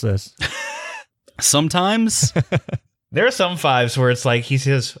what's this? Sometimes. There are some 5s where it's like he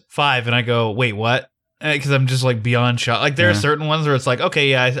says 5 and I go, wait, what? Because I'm just like beyond shocked. Like there are certain ones where it's like, okay,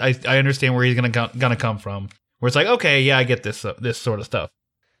 yeah, I understand where he's gonna come from. Where it's like, okay, yeah, I get this sort of stuff.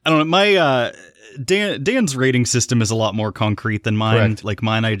 I don't know. My Dan's rating system is a lot more concrete than mine. Correct. Like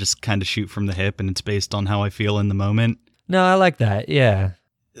mine, I just kind of shoot from the hip, and it's based on how I feel in the moment. No, I like that. Yeah.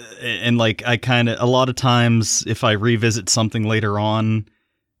 And like I kind of, a lot of times if I revisit something later on,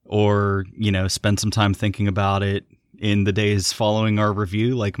 or spend some time thinking about it in the days following our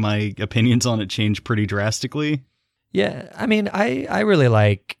review, like my opinions on it change pretty drastically. Yeah, I mean, I really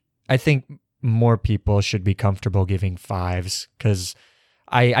I think more people should be comfortable giving 5s, because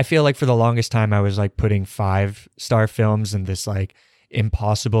I feel like for the longest time I was like putting 5-star films in this like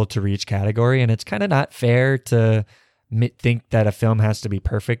impossible to reach category, and it's kind of not fair to think that a film has to be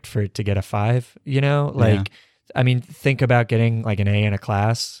perfect for it to get a 5, I mean, think about getting like an A in a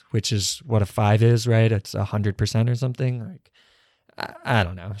class, which is what a 5 is, right? It's 100% or something. Like, I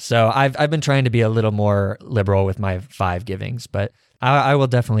don't know. So I've been trying to be a little more liberal with my 5 givings, but I will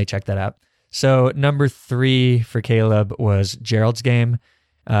definitely check that out. So number 3 for Caleb was Gerald's Game.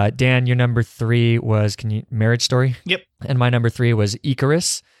 Dan, your number 3 was Marriage Story? Yep. And my number 3 was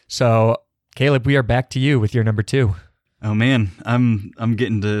Icarus. So Caleb, we are back to you with your number 2. Oh man, I'm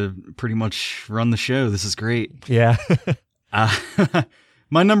getting to pretty much run the show. This is great. Yeah.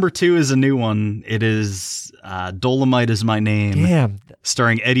 My number 2 is a new one. It is Dolomite Is My Name. Damn.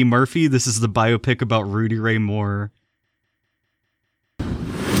 Starring Eddie Murphy. This is the biopic about Rudy Ray Moore.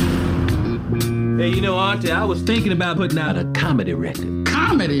 Hey, Auntie, I was thinking about putting out a comedy record.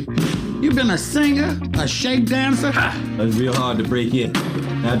 Comedy? You been a singer, a shake dancer? It's real hard to break in.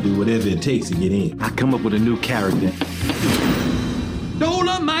 I do whatever it takes to get in. I come up with a new character.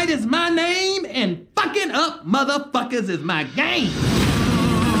 Dolomite is my name, and fucking up motherfuckers is my game.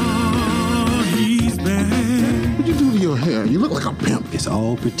 What'd you do to your hair? You look like a pimp. It's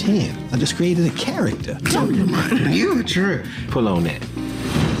all pretend. I just created a character. You true. Pull on that.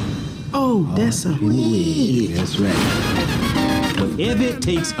 Oh, that's a weed. That's right. Whatever it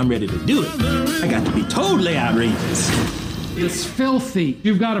takes, I'm ready to do it. I got to be totally outrageous. It's filthy.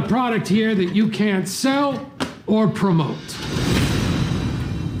 You've got a product here that you can't sell or promote.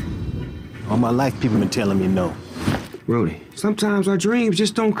 All my life, people been telling me no. Rudy, sometimes our dreams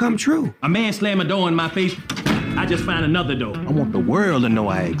just don't come true. A man slam a door in my face, I just find another door. I want the world to know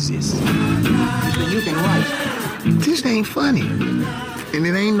I exist. You can write. This ain't funny. And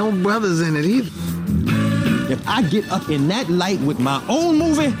it ain't no brothers in it either. If I get up in that light with my own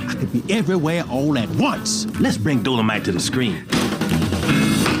movie, I could be everywhere all at once. Let's bring Dolomite to the screen.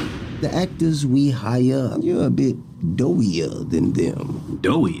 The actors we hire, you're a bit doughier than them.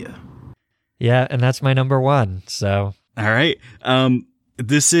 Doughier? Yeah, and that's my number 1, so. All right.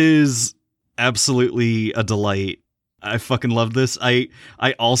 This is absolutely a delight. I fucking love this. I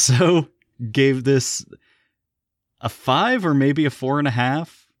also gave this a 5 or maybe a 4.5.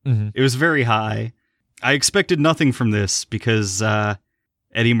 Mm-hmm. It was very high. I expected nothing from this because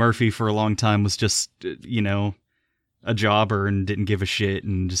Eddie Murphy for a long time was just, a jobber and didn't give a shit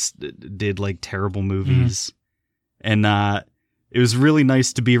and just did like terrible movies. And it was really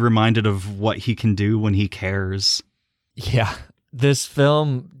nice to be reminded of what he can do when he cares. Yeah, this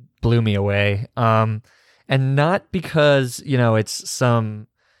film blew me away. And not because, it's some,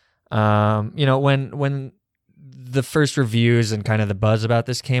 when the first reviews and kind of the buzz about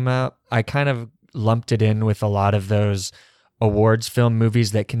this came out, I kind of lumped it in with a lot of those awards film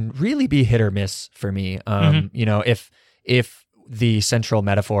movies that can really be hit or miss for me. If the central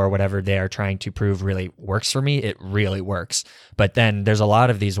metaphor or whatever they are trying to prove really works for me, it really works. But then there's a lot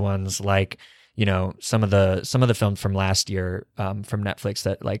of these ones like, some of the films from last year from Netflix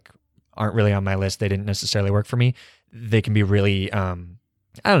that like aren't really on my list. They didn't necessarily work for me. They can be really,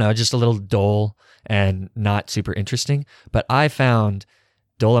 just a little dull and not super interesting. But I found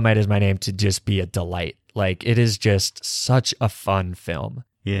Dolomite Is My Name to just be a delight. Like, it is just such a fun film.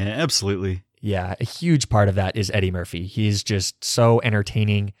 Yeah, absolutely. Yeah, a huge part of that is Eddie Murphy. He's just so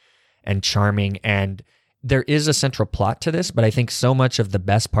entertaining and charming, and there is a central plot to this, but I think so much of the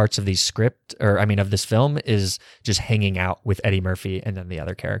best parts of of this film is just hanging out with Eddie Murphy and then the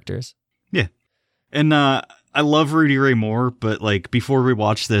other characters. Yeah. And I love Rudy Ray Moore, but like before we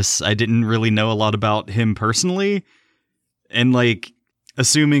watched this, I didn't really know a lot about him personally. And like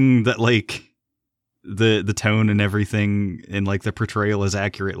assuming that like the tone and everything and like the portrayal is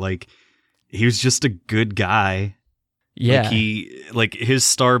accurate, like he was just a good guy. Yeah. Like his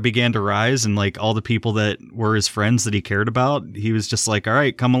star began to rise, and like all the people that were his friends that he cared about, he was just like, all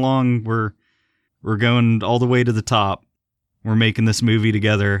right, come along. We're going all the way to the top. We're making this movie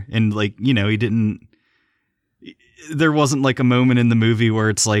together. And like, there wasn't like a moment in the movie where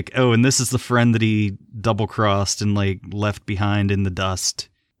it's like, oh, and this is the friend that he double crossed and like left behind in the dust.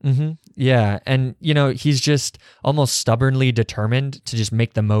 Mm-hmm. Yeah. And, he's just almost stubbornly determined to just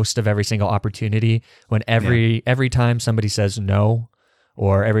make the most of every single opportunity when every time somebody says no,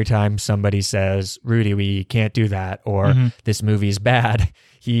 or every time somebody says, Rudy, we can't do that, or this movie's bad,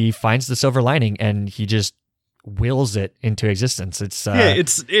 he finds the silver lining and he just wills it into existence. It's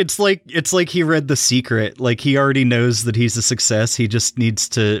like he read The Secret. Like he already knows that he's a success. He just needs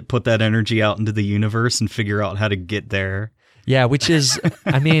to put that energy out into the universe and figure out how to get there. Yeah, which is,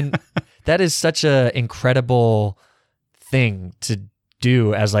 that is such a incredible thing to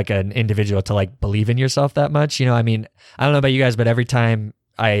do as like an individual, to like believe in yourself that much. I don't know about you guys, but every time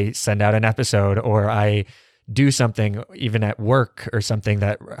I send out an episode or I do something, even at work or something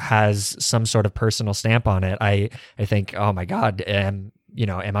that has some sort of personal stamp on it, I think, oh my God, am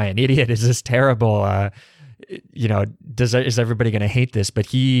I an idiot? Is this terrible? Is everybody going to hate this? But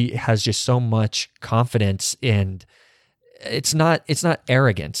he has just so much confidence in. It's not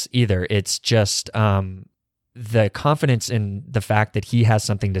arrogance either. It's just the confidence in the fact that he has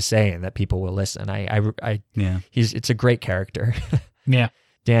something to say and that people will listen. It's a great character. Yeah.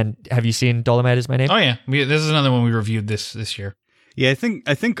 Dan, have you seen Dolomite Is My Name? Oh yeah, this is another one we reviewed this year. Yeah, I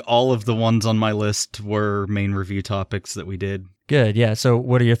think all of the ones on my list were main review topics that we did. Good. Yeah. So,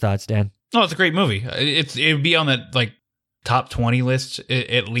 what are your thoughts, Dan? Oh, it's a great movie. It would be on that like top 20 list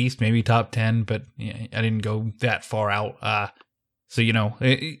at least, maybe top 10, but I didn't go that far out. So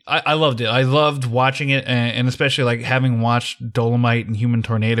I loved it. I loved watching it, and especially like having watched Dolomite and Human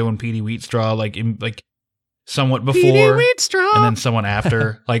Tornado and Petey Wheatstraw like somewhat before and then somewhat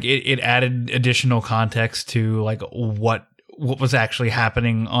after. Like it added additional context to like what was actually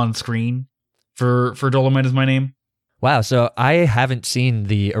happening on screen for Dolomite Is My Name. Wow. So I haven't seen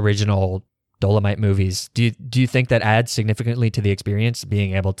the original Dolomite movies. Do you think that adds significantly to the experience,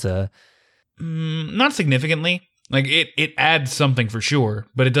 being able to? Not significantly. Like it adds something for sure,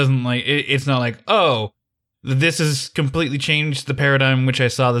 but it doesn't like it's not like, oh, this has completely changed the paradigm in which I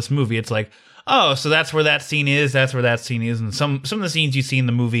saw this movie. It's like, oh, so that's where that scene is. That's where that scene is, and some of the scenes you see in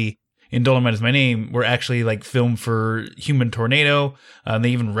the movie in Dolomite Is My Name were actually like filmed for Human Tornado.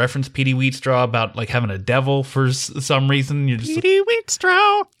 They even referenced Petey Wheatstraw about like having a devil for some reason. You're just Petey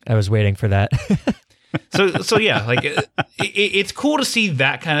Wheatstraw. I was waiting for that. So yeah, like it's cool to see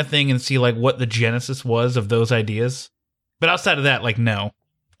that kind of thing and see like what the genesis was of those ideas. But outside of that, like no.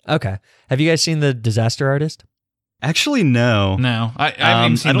 Okay. Have you guys seen The Disaster Artist? Actually, no. I haven't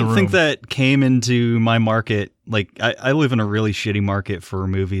even seen I don't The think Room. that came into my market. Like I live in a really shitty market for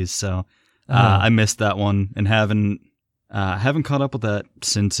movies, so I missed that one and haven't caught up with that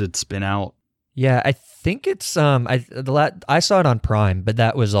since it's been out. Yeah, I think it's I saw it on Prime, but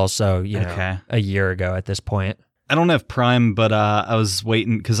that was also a year ago at this point. I don't have Prime, but I was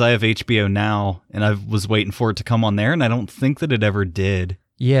waiting because I have HBO now, and I was waiting for it to come on there, and I don't think that it ever did.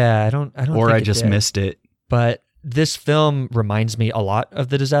 Yeah, I don't. Or think I it just did. missed it. But this film reminds me a lot of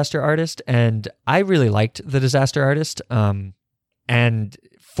The Disaster Artist, and I really liked The Disaster Artist. And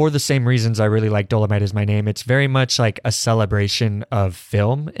for the same reasons I really like Dolomite Is My Name, it's very much like a celebration of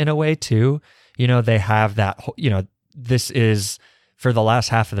film in a way too. You know, they have that, you know, this is, for the last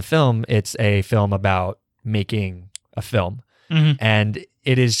half of the film, it's a film about making a film. And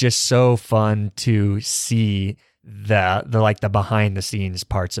it is just so fun to see the behind the scenes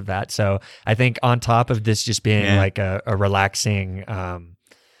parts of that. So I think on top of this just being like a relaxing,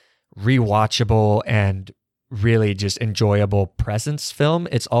 rewatchable and really just enjoyable presence film,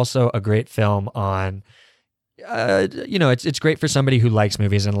 it's also a great film on, you know, it's great for somebody who likes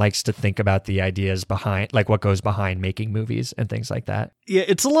movies and likes to think about the ideas behind, like what goes behind making movies and things like that. Yeah,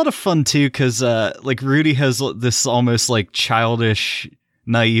 it's a lot of fun too, because like Rudy has this almost like childish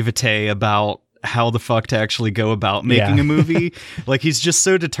naivete about how the fuck to actually go about making a movie. Like he's just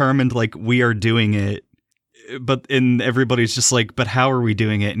so determined, like, we are doing it, but everybody's just like, but how are we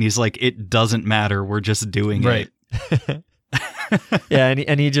doing it? And he's like, it doesn't matter, we're just doing it. Yeah,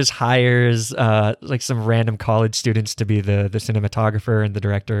 and he just hires like some random college students to be the cinematographer and the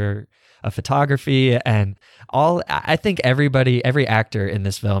director of photography, and all. I think every actor in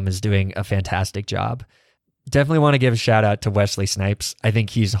this film is doing a fantastic job. Definitely want to give a shout out to Wesley Snipes. I think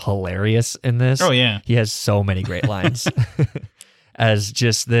he's hilarious in this. Oh yeah, he has so many great lines. As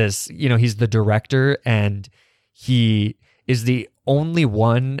just this, you know, he's the director, and he is the only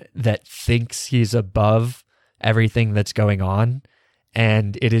one that thinks he's above everything that's going on,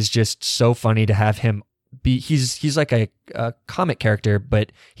 and it is just so funny to have him be. He's like a comic character,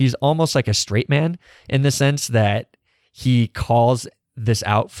 but he's almost like a straight man in the sense that he calls this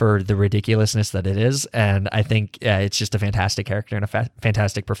out for the ridiculousness that it is, and I think it's just a fantastic character and a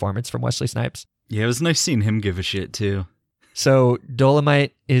fantastic performance from Wesley Snipes. Yeah, it was nice seeing him give a shit too. So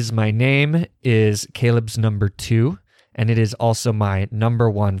Dolomite Is My Name is Caleb's number 2, and it is also my number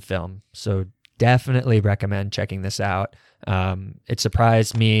 1 film. So definitely recommend checking this out. It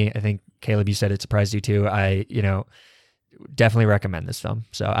surprised me. I think, Caleb, you said it surprised you too. I, you know, definitely recommend this film.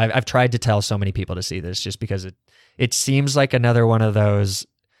 So I've tried to tell so many people to see this just because it seems like another one of those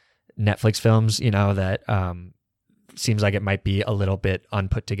Netflix films, you know, that seems like it might be a little bit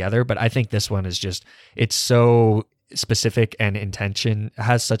unput together. But I think this one is just, it's so specific and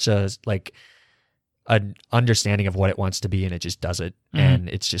has such a, like, an understanding of what it wants to be, and it just does it. And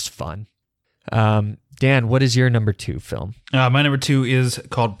it's just fun. Dan, what is your number 2 film? My number 2 is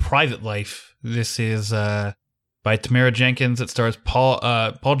called Private Life. This is by Tamara Jenkins. It stars Paul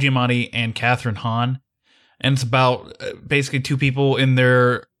Giamatti and Catherine Hahn. And it's about basically 2 people in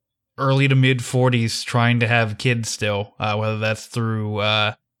their early to mid 40s trying to have kids still, whether that's through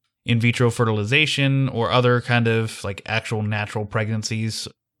in vitro fertilization or other kind of like actual natural pregnancies,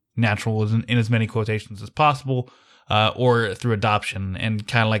 natural in as many quotations as possible, or through adoption, and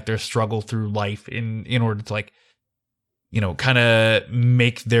kind of like their struggle through life in order to, like, you know, kind of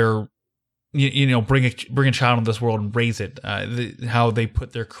make their, you know, bring a child into this world and raise it. How they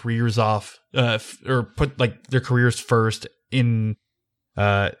put their careers off, or put like their careers first,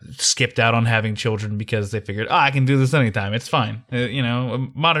 skipped out on having children because they figured, I can do this anytime, it's fine. You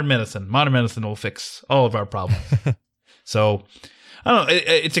know, modern medicine will fix all of our problems. So I don't know.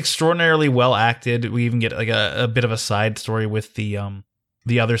 It's extraordinarily well acted. We even get like a bit of a side story with the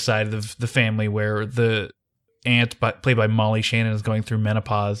other side of the family, where the aunt, played by Molly Shannon, is going through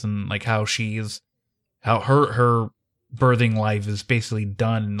menopause, and like how her birthing life is basically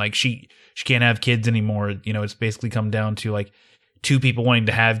done. Like she can't have kids anymore. You know, it's basically come down to like 2 people wanting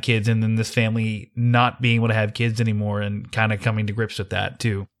to have kids, and then this family not being able to have kids anymore, and kind of coming to grips with that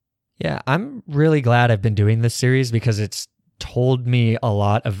too. Yeah, I'm really glad I've been doing this series because it's given me a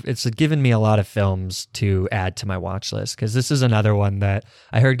lot of films to add to my watch list, because this is another one that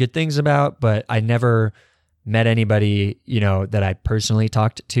I heard good things about, but I never met anybody, you know, that I personally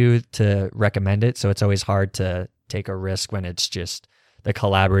talked to recommend it. So it's always hard to take a risk when it's just the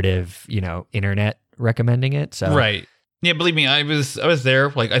collaborative, you know, internet recommending it. So right. Yeah, believe me, I was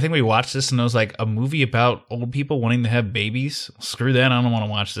there. Like, I think we watched this, and it was like a movie about old people wanting to have babies. Screw that, I don't want to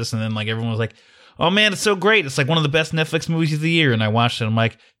watch this. And then like everyone was like, oh man, it's so great. It's like one of the best Netflix movies of the year. And I watched it. I'm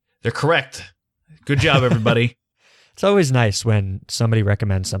like, they're correct. Good job, everybody. It's always nice when somebody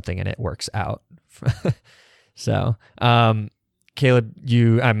recommends something and it works out. So, Caleb,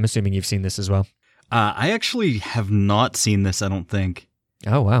 I'm assuming you've seen this as well. I actually have not seen this, I don't think.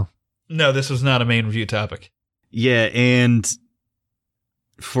 Oh, wow. No, this was not a main review topic. Yeah, and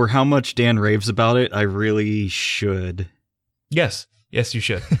for how much Dan raves about it, I really should. Yes, you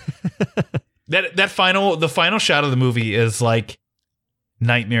should. The final shot of the movie is like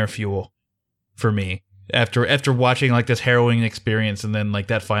nightmare fuel for me. after watching like this harrowing experience, and then like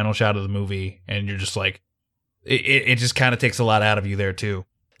that final shot of the movie, and you're just like, it just kind of takes a lot out of you there too.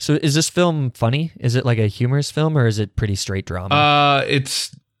 So is this film funny? Is it like a humorous film, or is it pretty straight drama?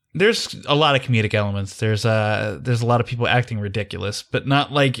 There's a lot of comedic elements. There's a lot of people acting ridiculous, but not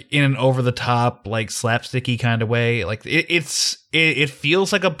like in an over the top, like slapsticky kind of way. Like it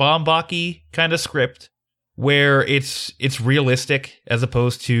feels like a Baumbach-y kind of script where it's realistic as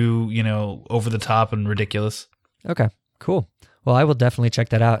opposed to, you know, over the top and ridiculous. Okay, cool. Well, I will definitely check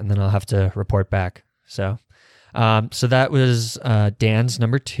that out, and then I'll have to report back. So that was Dan's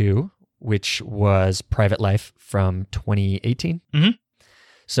number 2, which was Private Life from 2018. Mm-hmm.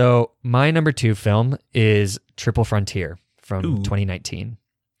 So my number 2 film is Triple Frontier from 2019.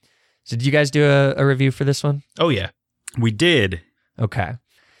 So did you guys do a review for this one? Oh, yeah. We did. Okay.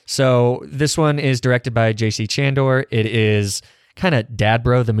 So this one is directed by J.C. Chandor. It is kind of Dad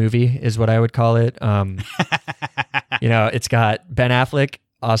Bro, the movie is what I would call it. You know, it's got Ben Affleck,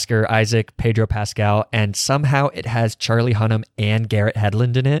 Oscar Isaac, Pedro Pascal, and somehow it has Charlie Hunnam and Garrett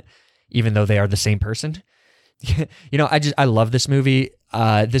Hedlund in it, even though they are the same person. You know, I love this movie.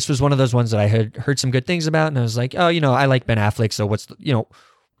 This was one of those ones that I had heard some good things about, and I was like, oh, you know, I like Ben Affleck, so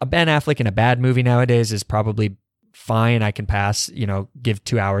a Ben Affleck in a bad movie nowadays is probably fine. I can pass, you know, give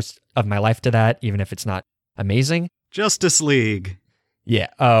 2 hours of my life to that, even if it's not amazing. Justice League. Yeah.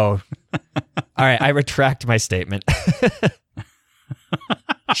 Oh. All right, I retract my statement.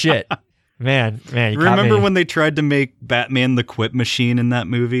 Shit. Man, you remember when they tried to make Batman the Quip Machine in that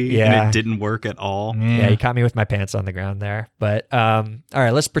movie? Yeah. And it didn't work at all? Yeah, you caught me with my pants on the ground there. But all right,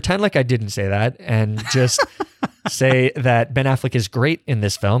 let's pretend like I didn't say that and just say that Ben Affleck is great in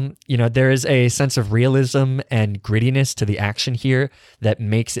this film. You know, there is a sense of realism and grittiness to the action here that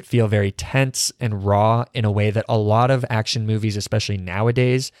makes it feel very tense and raw in a way that a lot of action movies, especially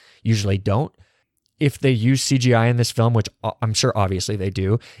nowadays, usually don't. If they use CGI in this film, which I'm sure obviously they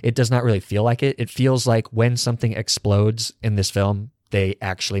do, it does not really feel like it. It feels like when something explodes in this film, they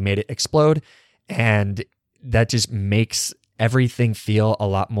actually made it explode. And that just makes everything feel a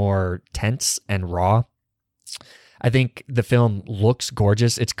lot more tense and raw. I think the film looks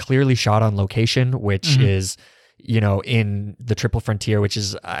gorgeous. It's clearly shot on location, which is, you know, in the Triple Frontier, which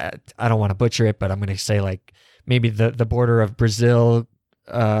is, I don't want to butcher it, but I'm going to say like maybe the border of Brazil,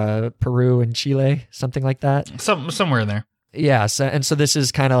 Peru and Chile, something like that. Somewhere in there. Yeah. So this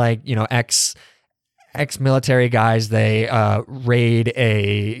is kind of like, you know, ex-military guys. They raid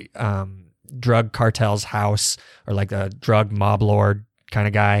a drug cartel's house, or like a drug mob lord kind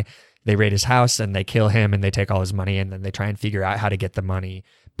of guy. They raid his house and they kill him and they take all his money, and then they try and figure out how to get the money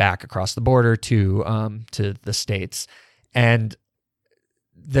back across the border to the States. And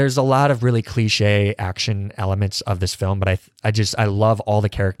there's a lot of really cliche action elements of this film, but I love all the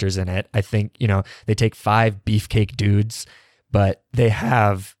characters in it. I think, you know, they take 5 beefcake dudes, but they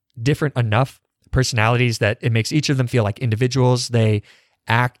have different enough personalities that it makes each of them feel like individuals. They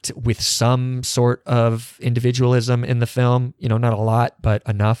act with some sort of individualism in the film, you know, not a lot, but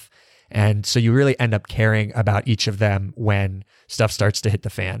enough. And so you really end up caring about each of them when stuff starts to hit the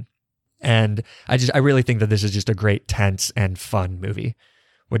fan. And I really think that this is just a great, tense and fun movie.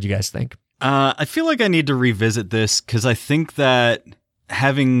 What do you guys think? I feel like I need to revisit this because I think that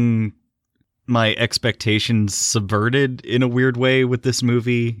having my expectations subverted in a weird way with this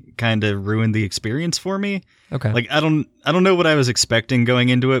movie kind of ruined the experience for me. Okay. Like I don't know what I was expecting going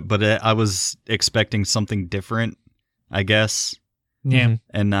into it, but I was expecting something different, I guess. Yeah.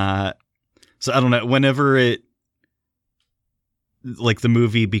 And so I don't know, whenever it like the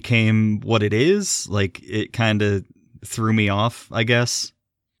movie became what it is, like it kind of threw me off, I guess.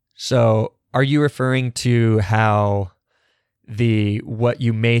 So are you referring to how what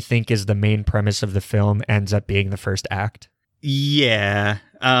you may think is the main premise of the film ends up being the first act? Yeah.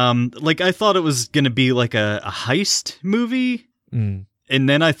 Like I thought it was going to be like a heist movie. And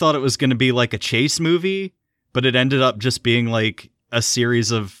then I thought it was going to be like a chase movie, but it ended up just being like a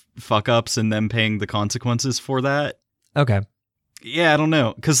series of fuck ups and them paying the consequences for that. Okay. Yeah, I don't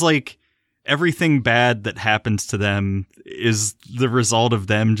know. 'Cause like everything bad that happens to them is the result of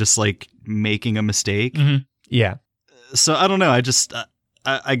them just like making a mistake. Yeah. So I don't know.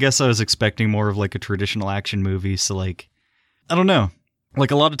 I guess I was expecting more of like a traditional action movie. So like, I don't know.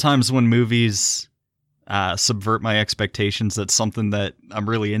 Like a lot of times when movies subvert my expectations, that's something that I'm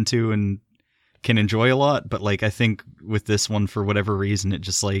really into and can enjoy a lot. But like, I think with this one, for whatever reason, it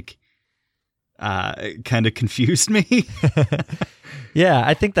just like kind of confused me. Yeah,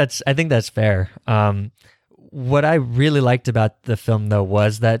 I think that's fair. What I really liked about the film though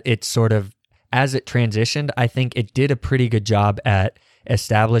was that it sort of, as it transitioned, I think it did a pretty good job at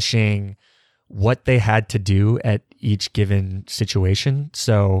establishing what they had to do at each given situation.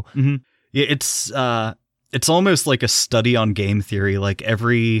 So yeah, it's almost like a study on game theory. Like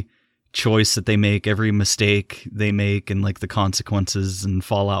every choice that they make, every mistake they make, and like the consequences and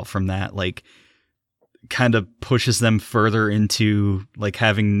fallout from that, like kind of pushes them further into like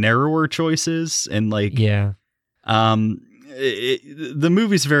having narrower choices. And like, yeah, the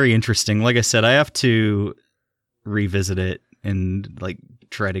movie's very interesting. Like I said, I have to revisit it and like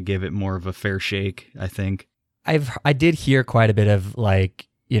try to give it more of a fair shake, I think. I did hear quite a bit of like,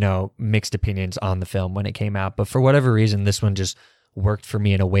 you know, mixed opinions on the film when it came out, but for whatever reason, this one just worked for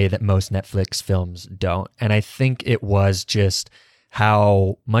me in a way that most Netflix films don't. And I think it was just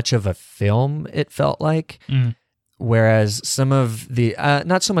how much of a film it felt like. Whereas some of the,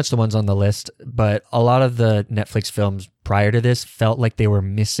 not so much the ones on the list, but a lot of the Netflix films prior to this felt like they were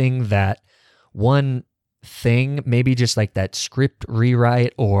missing that one thing, maybe just like that script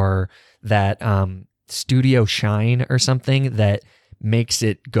rewrite or that studio shine or something that makes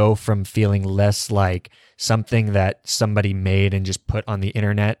it go from feeling less like something that somebody made and just put on the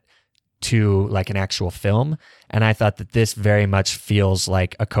internet to like an actual film. And I thought that this very much feels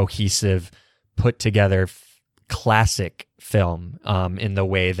like a cohesive, put together classic film in the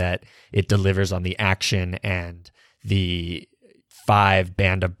way that it delivers on the action and the 5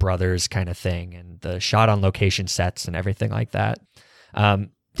 band of brothers kind of thing and the shot on location sets and everything like that.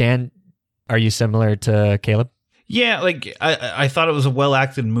 Dan, are you similar to Caleb? Yeah, like I thought it was a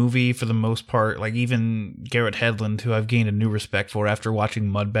well-acted movie for the most part. Like even Garrett Hedlund, who I've gained a new respect for after watching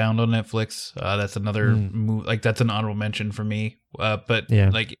Mudbound on Netflix. That's another movie, like that's an honorable mention for me. But yeah,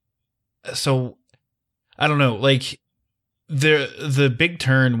 like, so I don't know. Like the big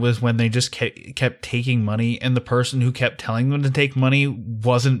turn was when they just kept taking money, and the person who kept telling them to take money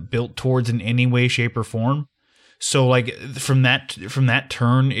wasn't built towards in any way, shape, or form. So like from that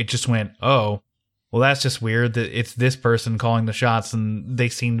turn, it just went, oh, well, that's just weird that it's this person calling the shots and they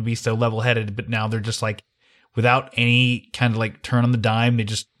seem to be so level-headed, but now they're just like, without any kind of like turn on the dime, they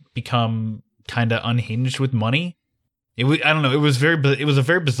just become kind of unhinged with money. I don't know. It was a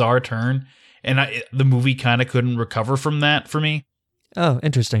very bizarre turn, and the movie kind of couldn't recover from that for me. Oh,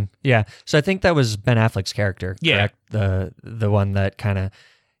 interesting. Yeah. So I think that was Ben Affleck's character, correct? Yeah. The one that kind of,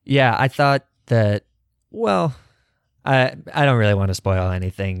 yeah, I thought that, well, I don't really want to spoil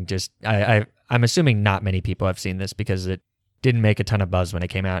anything. Just, I'm assuming not many people have seen this because it didn't make a ton of buzz when it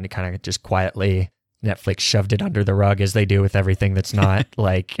came out, and it kind of just quietly Netflix shoved it under the rug as they do with everything that's not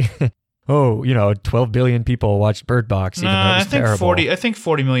like, oh, 12 billion people watched Bird Box. Even though it was terrible. I think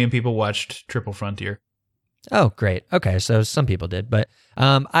 40 million people watched Triple Frontier. Oh, great. Okay, so some people did, but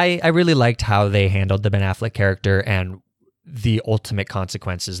I really liked how they handled the Ben Affleck character and the ultimate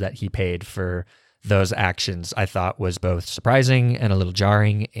consequences that he paid for those actions. I thought was both surprising and a little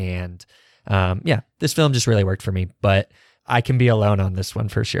jarring, and this film just really worked for me, but I can be alone on this one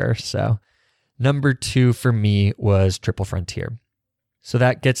for sure. So number 2 for me was Triple Frontier. So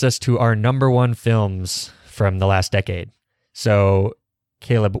that gets us to our number 1 films from the last decade. So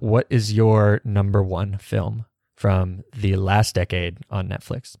Caleb, what is your number 1 film from the last decade on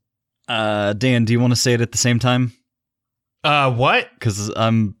Netflix? Dan, do you want to say it at the same time? What? Because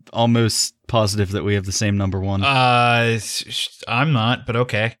I'm almost positive that we have the same number 1. I'm not, but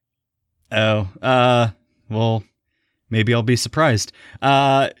okay. Oh, well, maybe I'll be surprised.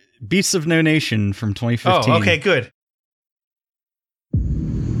 Beasts of No Nation from 2015. Oh, okay, good.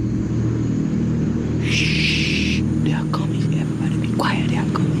 Shh, they are coming. Everybody be quiet, they are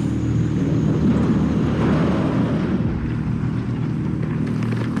coming.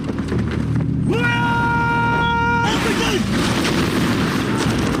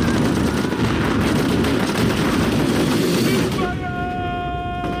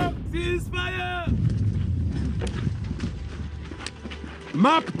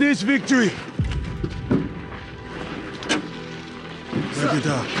 Map this victory! Take it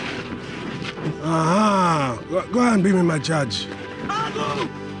up. Go and be me my judge. Agu!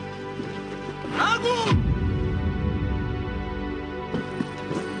 Agu!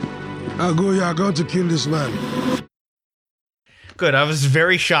 Agu, you are going to kill this man. Good. I was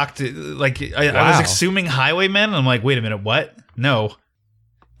very shocked. Like, I was assuming Highwaymen. And I'm like, wait a minute, what? No.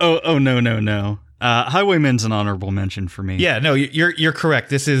 Oh, no. Highwaymen's an honorable mention for me. Yeah, no, you're correct.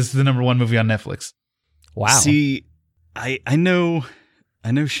 This is the number 1 movie on Netflix. Wow. See, I know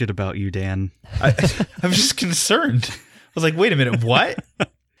shit about you, Dan. I'm just concerned. I was like, wait a minute, what?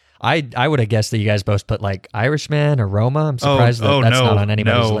 I would have guessed that you guys both put like Irishman or Roma. I'm surprised that's not on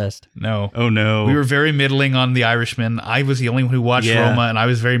anybody's list. No. Oh, no. We were very middling on The Irishman. I was the only one who watched Roma, and I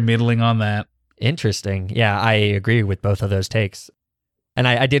was very middling on that. Interesting. Yeah, I agree with both of those takes. And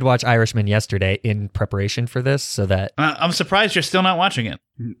I did watch Irishman yesterday in preparation for this, so that I'm surprised you're still not watching it.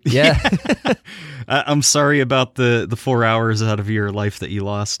 Yeah. I'm sorry about the 4 hours out of your life that you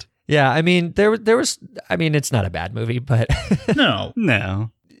lost. Yeah, I mean, there was. I mean, it's not a bad movie, but no,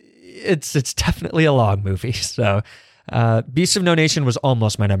 it's definitely a long movie. So, Beasts of No Nation was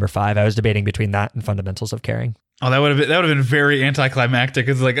almost my number 5. I was debating between that and Fundamentals of Caring. Oh, that would have been very anticlimactic.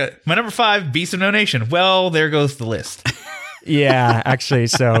 It's like my number 5, Beasts of No Nation. Well, there goes the list. Yeah, actually,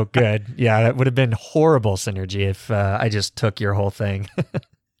 so good. Yeah, that would have been horrible synergy if I just took your whole thing.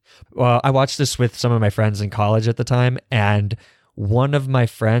 Well, I watched this with some of my friends in college at the time, and one of my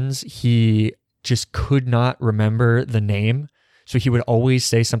friends, he just could not remember the name. So he would always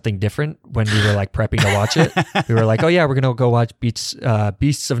say something different when we were like prepping to watch it. We were like, oh yeah, we're going to go watch Beasts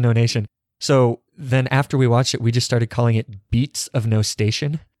of No Nation. So then after we watched it, we just started calling it Beats of No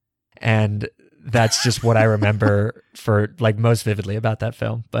Station. And that's just what I remember for like most vividly about that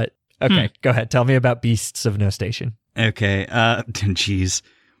film. But okay, Go ahead. Tell me about Beasts of No Station. Okay. Geez.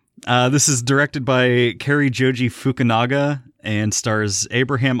 This is directed by Kari Joji Fukunaga and stars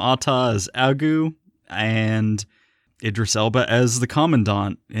Abraham Atta as Agu and Idris Elba as the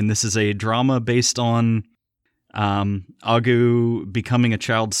Commandant. And this is a drama based on Agu becoming a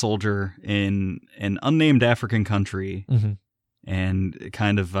child soldier in an unnamed African country and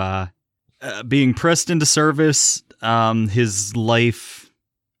kind of being pressed into service, his life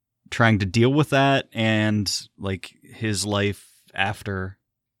trying to deal with that, and like his life after,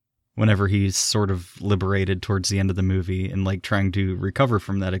 whenever he's sort of liberated towards the end of the movie and like trying to recover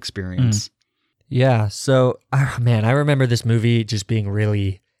from that experience. Yeah. So, man, I remember this movie just being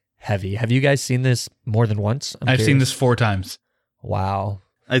really heavy. Have you guys seen this more than once? I've seen this 4 times. Wow.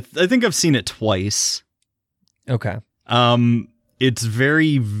 I think I've seen it twice. Okay. It's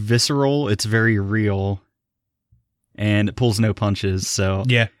very visceral. It's very real, and it pulls no punches. So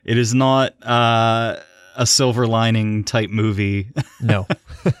yeah, it is not a silver lining type movie. No.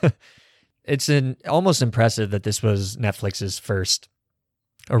 It's almost impressive that this was Netflix's first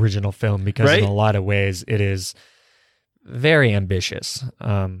original film, because in a lot of ways it is very ambitious.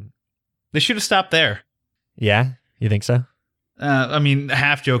 They should have stopped there. Yeah? You think so? I mean,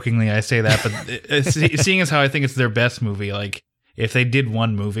 half jokingly I say that, but seeing as how I think it's their best movie, like if they did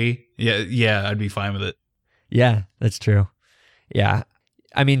one movie, yeah, I'd be fine with it. Yeah, that's true. Yeah.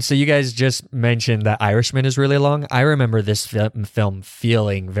 I mean, so you guys just mentioned that Irishman is really long. I remember this film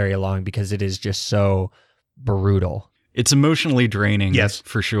feeling very long because it is just so brutal. It's emotionally draining. Yes,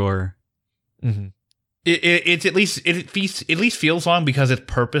 for sure. Mm-hmm. It at least feels long because it's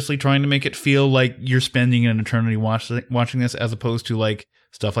purposely trying to make it feel like you're spending an eternity watching this, as opposed to like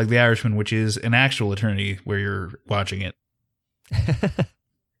stuff like The Irishman, which is an actual eternity where you're watching it.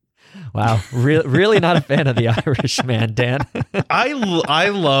 Wow, really not a fan of The Irishman, Dan. I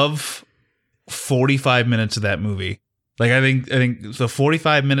love 45 minutes of that movie. Like I think the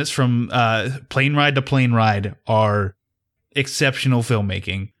 45 minutes from plane ride to plane ride are exceptional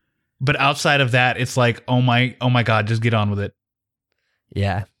filmmaking. But outside of that, it's like, oh my God, just get on with it.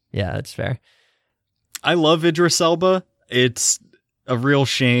 Yeah, that's fair. I love Idris Elba. It's a real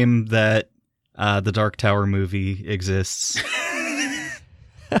shame that the Dark Tower movie exists.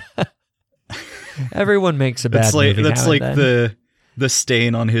 Everyone makes a bad movie. That's like the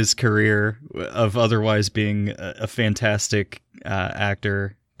stain on his career of otherwise being a fantastic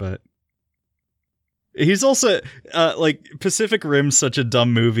actor, but he's also like Pacific Rim's such a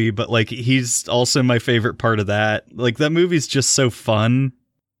dumb movie, but like he's also my favorite part of that. Like that movie's just so fun.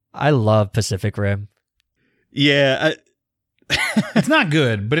 I love Pacific Rim. Yeah, it's not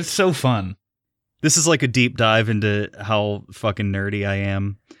good, but it's so fun. This is like a deep dive into how fucking nerdy I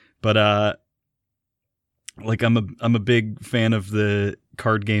am, but like I'm a big fan of the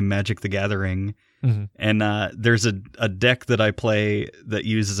card game Magic the Gathering, and there's a deck that I play that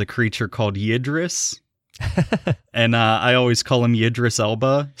uses a creature called Yidris, and I always call him Idris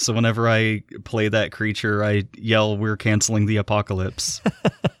Elba. So whenever I play that creature, I yell, "We're canceling the apocalypse."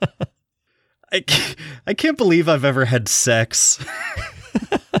 I can't believe I've ever had sex.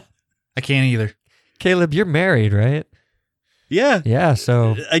 I can't either. Caleb, you're married, right? Yeah. Yeah,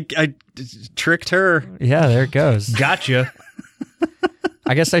 so I tricked her. Yeah, there it goes. Gotcha.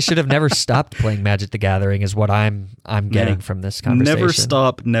 I guess I should have never stopped playing Magic the Gathering is what I'm getting from this conversation. Never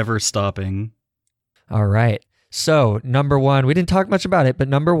stop, never stopping. All right. So, number 1, we didn't talk much about it, but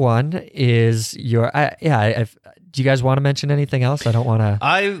number 1 is your do you guys want to mention anything else? I don't want to.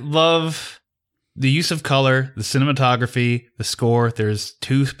 I love the use of color, the cinematography, the score. There's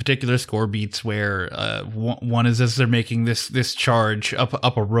 2 particular score beats where one is as they're making this charge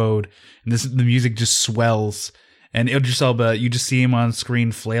up a road, and the music just swells, And Idris Elba, you just see him on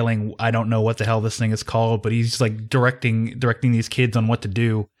screen flailing. I don't know what the hell this thing is called, but he's like directing these kids on what to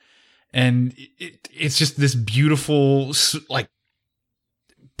do. And it's just this beautiful, like,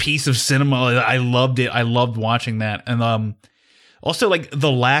 piece of cinema. I loved it. I loved watching that. And also, like,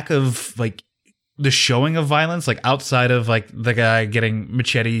 the lack of, like, the showing of violence, like, outside of, like, the guy getting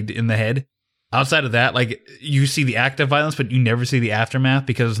macheted in the head. Outside of that, like, you see the act of violence, but you never see the aftermath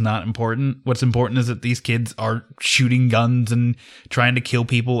because it's not important. What's important is that these kids are shooting guns and trying to kill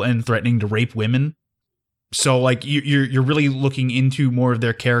people and threatening to rape women. So, like, you're really looking into more of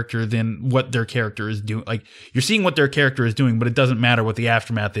their character than what their character is doing. Like, you're seeing what their character is doing, but it doesn't matter what the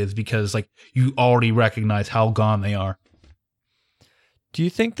aftermath is because, like, you already recognize how gone they are. Do you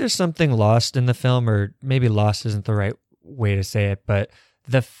think there's something lost in the film, or maybe lost isn't the right way to say it, but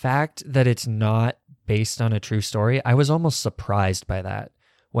the fact that it's not based on a true story, I was almost surprised by that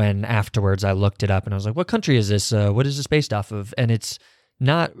when afterwards I looked it up and I was like, what country is this? What is this based off of? And it's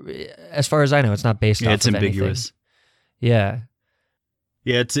not, as far as I know, it's not based off of anything. It's ambiguous. Yeah.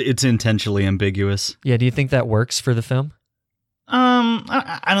 Yeah, it's intentionally ambiguous. Yeah, do you think that works for the film?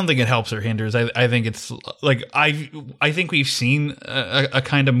 I don't think it helps or hinders. I think it's like I think we've seen a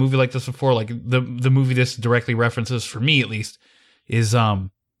kind of movie like this before. Like the movie this directly references, for me at least, is Hotel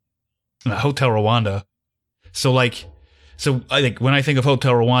Rwanda. So I think when I think of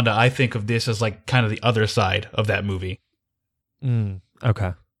Hotel Rwanda, I think of this as like kind of the other side of that movie.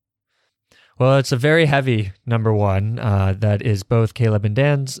 Okay. Well, it's a very heavy number one. That is both Caleb and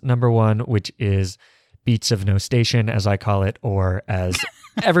Dan's number one, which is Beats of No Station, as I call it, or as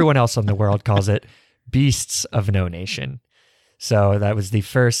everyone else in the world calls it, Beasts of No Nation. So that was the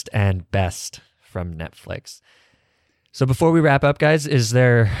first and best from Netflix. So before we wrap up, guys, is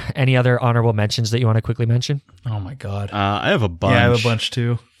there any other honorable mentions that you want to quickly mention? Oh my God. I have a bunch. Yeah, I have a bunch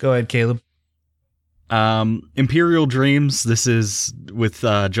too. Go ahead, Caleb. Imperial Dreams. This is with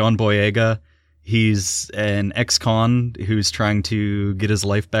John Boyega. He's an ex-con who's trying to get his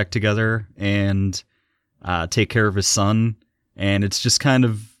life back together and take care of his son. And it's just kind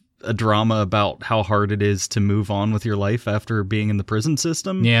of a drama about how hard it is to move on with your life after being in the prison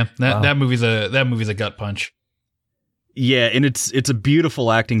system. Yeah, that movie's a gut punch. Yeah, and it's a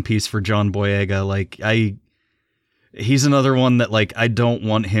beautiful acting piece for John Boyega. Like he's another one that like I don't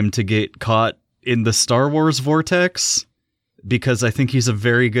want him to get caught in the Star Wars vortex because I think he's a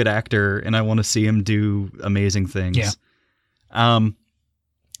very good actor and I want to see him do amazing things. Yeah.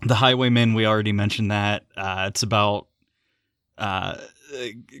 The Highwaymen, we already mentioned that. It's about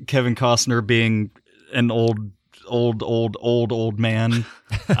Kevin Costner being an old man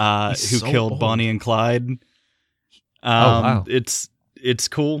who killed Bonnie and Clyde. Wow. It's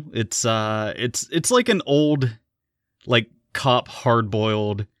cool. It's like an old like cop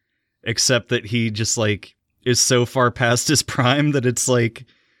hard-boiled, except that he just like is so far past his prime that it's like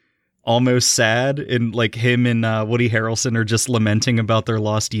almost sad, and like him and Woody Harrelson are just lamenting about their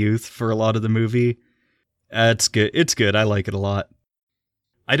lost youth for a lot of the movie. It's good. It's good. I like it a lot.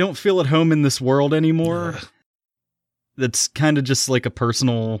 I don't feel at home in this world anymore. That's kind of just like a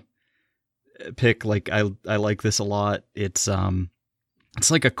personal pick. Like I like this a lot. It's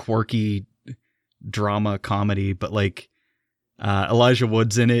like a quirky drama comedy, but like Elijah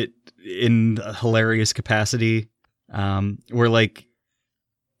Wood's in it in a hilarious capacity. Where like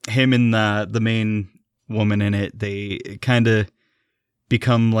him and the main woman in it, they kind of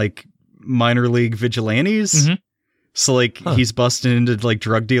become like minor league vigilantes. Mm-hmm. So like he's busting into like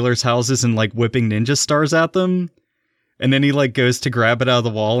drug dealers' houses and like whipping ninja stars at them. And then he like goes to grab it out of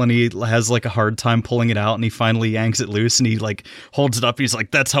the wall and he has like a hard time pulling it out, and he finally yanks it loose and he like holds it up. He's like,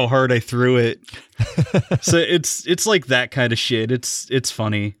 "That's how hard I threw it." So it's like that kind of shit. It's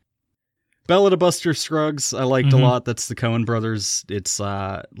funny. Ballad of Buster Scruggs, I liked a lot. That's the Coen brothers. It's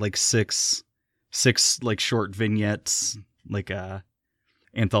like six like short vignettes, like a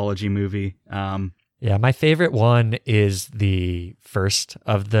anthology movie. Yeah, my favorite one is the first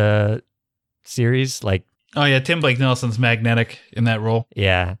of the series. Like, oh yeah, Tim Blake Nelson's magnetic in that role.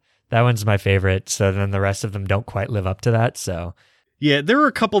 Yeah, that one's my favorite. So then the rest of them don't quite live up to that. So yeah, there were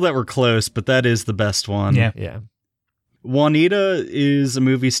a couple that were close, but that is the best one. Yeah. Juanita is a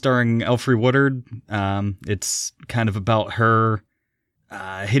movie starring Alfre Woodard. It's kind of about her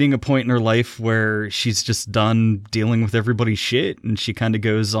hitting a point in her life where she's just done dealing with everybody's shit, and she kind of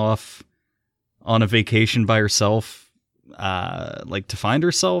goes off on a vacation by herself, like to find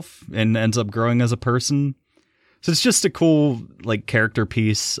herself, and ends up growing as a person. So it's just a cool like character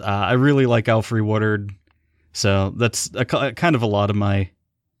piece. I really like Alfre Woodard, so that's kind of a lot of my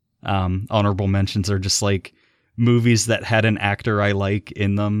honorable mentions are just like movies that had an actor I like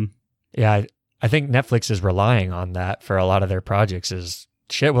in them. Yeah, I think Netflix is relying on that for a lot of their projects. Is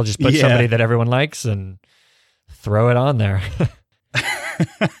shit, we'll just put somebody that everyone likes and throw it on there.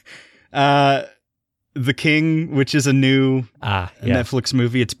 The King, which is a new Netflix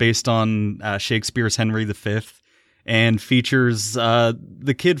movie. It's based on Shakespeare's Henry V and features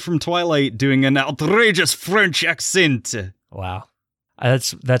the kid from Twilight doing an outrageous French accent. Wow.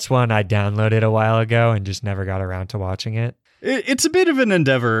 That's one I downloaded a while ago and just never got around to watching it. It's a bit of an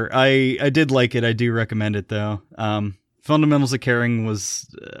endeavor. I did like it. I do recommend it, though. Fundamentals of Caring was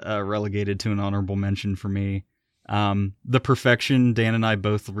relegated to an honorable mention for me. The Perfection, Dan and I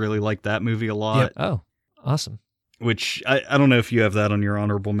both really liked that movie a lot. Yep. Oh, awesome. Which I don't know if you have that on your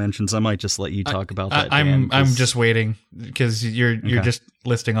honorable mentions. I might just let you talk about that. I'm just waiting because you're just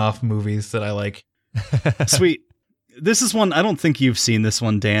listing off movies that I like. Sweet. This is one I don't think you've seen. This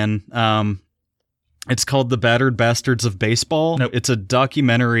one, Dan. It's called The Battered Bastards of Baseball. Nope. It's a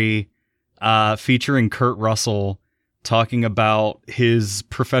documentary featuring Kurt Russell talking about his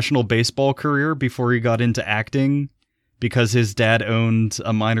professional baseball career before he got into acting because his dad owned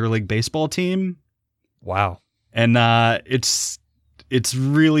a minor league baseball team. Wow. And it's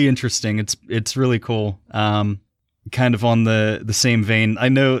really interesting. It's really cool. Kind of on the same vein. I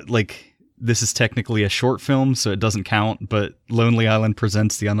know like this is technically a short film, so it doesn't count, but Lonely Island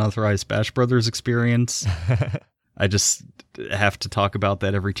presents the unauthorized Bash Brothers experience. I just have to talk about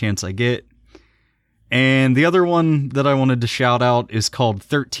that every chance I get. And the other one that I wanted to shout out is called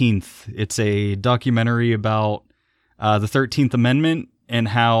 13th. It's a documentary about the 13th Amendment and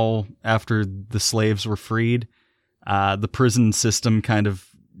how after the slaves were freed, the prison system kind of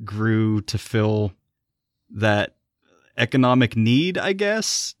grew to fill that economic need, I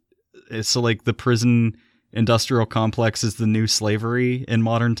guess. So like the prison industrial complex is the new slavery in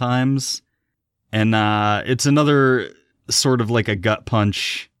modern times. And it's another sort of like a gut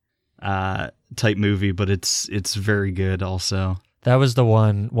punch type movie, but it's very good also. That was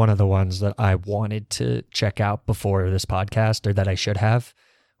one of the ones that I wanted to check out before this podcast, or that I should have,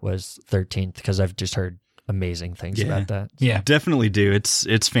 was 13th, because I've just heard amazing things about that. So. Yeah, definitely do.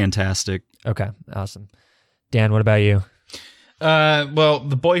 It's fantastic. Okay, awesome. Dan, what about you? Well,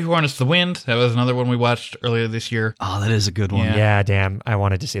 The Boy Who Harnessed the Wind, that was another one we watched earlier this year. Oh, that is a good one. Yeah, damn. I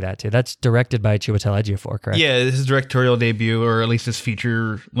wanted to see that too. That's directed by Chiwetel Ejiofor, correct? Yeah, this is his directorial debut, or at least his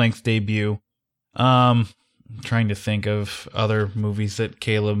feature-length debut. I'm trying to think of other movies that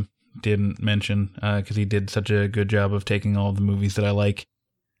Caleb didn't mention, because he did such a good job of taking all the movies that I like.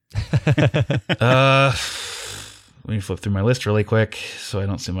 Let me flip through my list really quick so I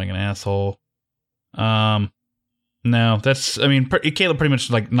don't seem like an asshole. No, Caleb pretty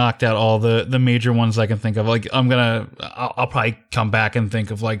much like knocked out all the major ones I can think of. Like I'll probably come back and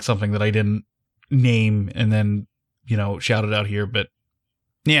think of like something that I didn't name and then, shout it out here. But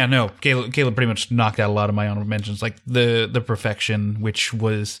yeah, no, Caleb pretty much knocked out a lot of my honorable mentions, like the Perfection, which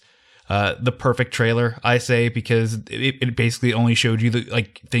was the perfect trailer, I say, because it basically only showed you the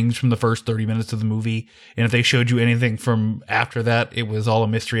like things from the first 30 minutes of the movie, and if they showed you anything from after that, it was all a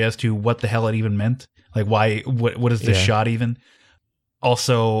mystery as to what the hell it even meant. Like, why? What is this shot even?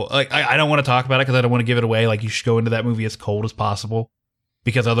 Also, like, I don't want to talk about it because I don't want to give it away. Like, you should go into that movie as cold as possible,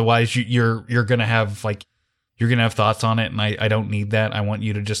 because otherwise you're gonna have thoughts on it, and I don't need that. I want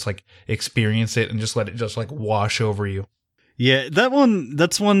you to just like experience it and just let it just like wash over you. Yeah,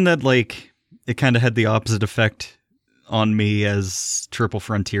 that's one that like it kind of had the opposite effect on me as Triple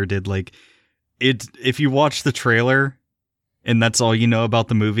Frontier did. Like, if you watch the trailer and that's all you know about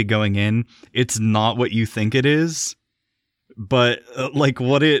the movie going in, it's not what you think it is. But like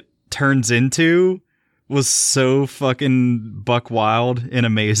what it turns into was so fucking buck wild and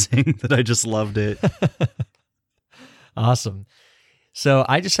amazing that I just loved it. Awesome. So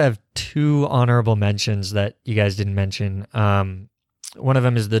I just have two honorable mentions that you guys didn't mention. One of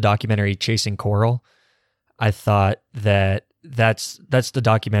them is the documentary Chasing Coral. I thought that's the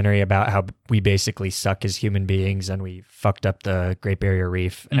documentary about how we basically suck as human beings and we fucked up the Great Barrier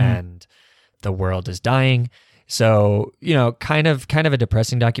Reef and the world is dying. So, kind of a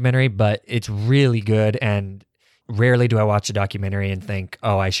depressing documentary, but it's really good. And rarely do I watch a documentary and think,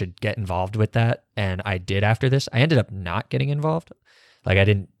 oh, I should get involved with that. And I did after this. I ended up not getting involved. Like, I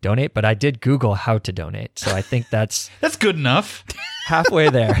didn't donate, but I did Google how to donate. So I think that's good enough. Halfway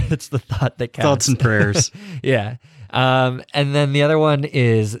there. That's the thought that counts. Thoughts and prayers. Yeah. And then the other one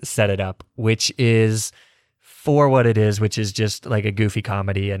is Set It Up, which is for what it is, which is just like a goofy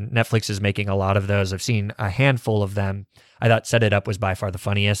comedy. And Netflix is making a lot of those. I've seen a handful of them. I thought Set It Up was by far the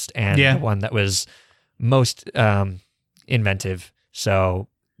funniest and the one that was most inventive. So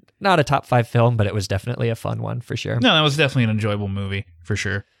not a top 5 film, but it was definitely a fun one for sure. No, that was definitely an enjoyable movie for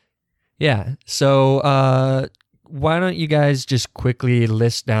sure. Yeah. So why don't you guys just quickly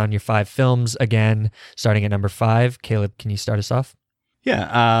list down your 5 films again, starting at number 5. Caleb, can you start us off?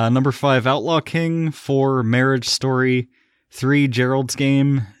 Yeah. Number 5, Outlaw King. 4, Marriage Story. 3, Gerald's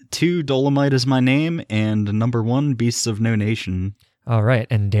Game. 2, Dolomite Is My Name. And number 1, Beasts of No Nation. All right.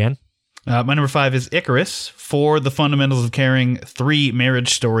 And Dan? My number 5 is Icarus. 4, The Fundamentals of Caring. 3,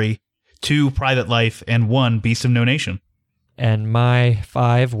 Marriage Story. 2, Private Life. And 1, Beasts of No Nation. And my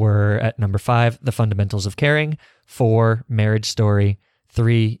 5 were at number 5, The Fundamentals of Caring. 4, Marriage Story.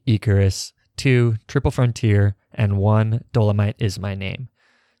 3, Icarus. 2, Triple Frontier. And 1, Dolomite Is My Name.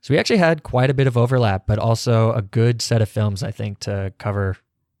 So we actually had quite a bit of overlap, but also a good set of films, I think, to cover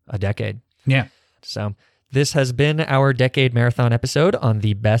a decade. Yeah. So this has been our Decade Marathon episode on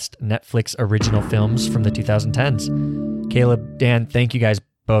the best Netflix original films from the 2010s. Caleb, Dan, thank you guys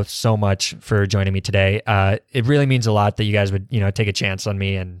both so much for joining me today. It really means a lot that you guys would, take a chance on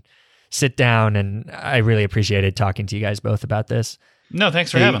me and sit down, and I really appreciated talking to you guys both about this. No,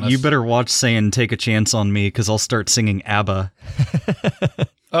 thanks for having us. You better watch saying Take a Chance on Me, because I'll start singing ABBA.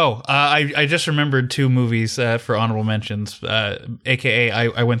 I just remembered 2 movies for honorable mentions, aka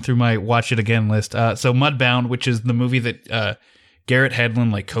I went through my watch it again list. So Mudbound, which is the movie that Garrett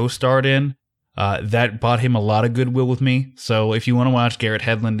Hedlund co-starred in, that bought him a lot of goodwill with me. So if you want to watch Garrett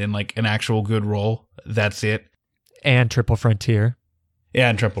Hedlund in an actual good role, that's it. And Triple Frontier. Yeah,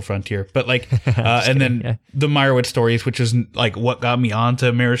 and Triple Frontier. But and then The Meyerowitz Stories, which is what got me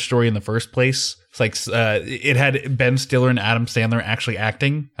onto Marriage Story in the first place. It's it had Ben Stiller and Adam Sandler actually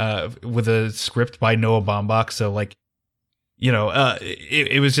acting with a script by Noah Baumbach. So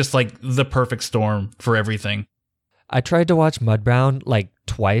it was just the perfect storm for everything. I tried to watch Mudbound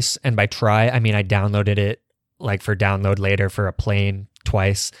twice, and by try, I mean I downloaded it for download later for a plane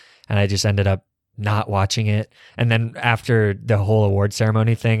twice, and I just ended up not watching it. And then after the whole award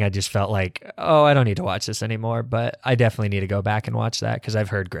ceremony thing, I just felt I don't need to watch this anymore, but I definitely need to go back and watch that because I've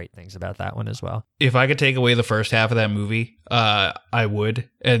heard great things about that one as well. If I could take away the first half of that movie, I would.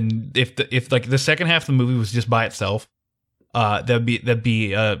 And if the second half of the movie was just by itself, that'd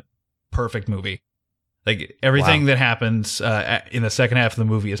be a perfect movie. Everything that happens in the second half of the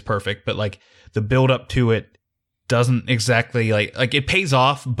movie is perfect, but the build up to it doesn't exactly it pays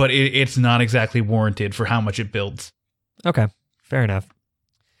off, but it's not exactly warranted for how much it builds. Okay, fair enough.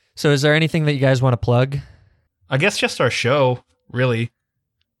 So is there anything that you guys want to plug? I guess just our show, really.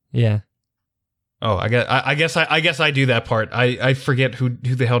 Yeah. Oh, I guess I do that part. I forget who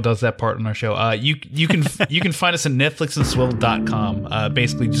the hell does that part on our show. You can you can find us at netflixandswill.com.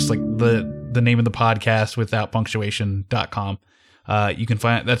 Basically just the name of the podcast without punctuation.com. You can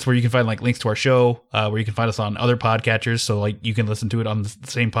find that's where you can find links to our show, where you can find us on other podcatchers. So you can listen to it on the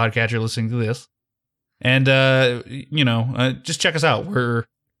same podcatcher listening to this. And just check us out. We're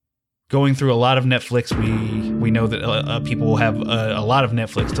going through a lot of Netflix. We know that people have a lot of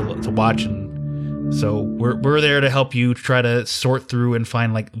Netflix to watch, and so we're there to help you try to sort through and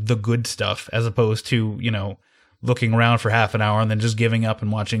find the good stuff, as opposed to looking around for half an hour and then just giving up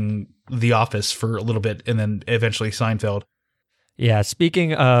and watching The Office for a little bit and then eventually Seinfeld. Yeah,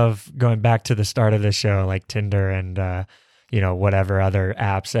 speaking of going back to the start of the show, like Tinder and whatever other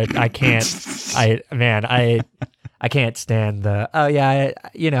apps, I can't stand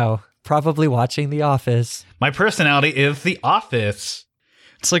the probably watching The Office. My personality is The Office.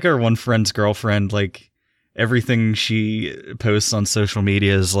 It's like our one friend's girlfriend. Everything she posts on social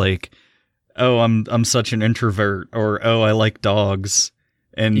media is oh, I'm such an introvert, or oh, I like dogs.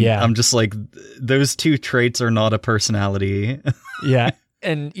 And yeah. I'm just those 2 traits are not a personality. Yeah.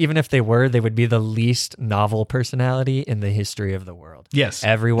 And even if they were, they would be the least novel personality in the history of the world. Yes.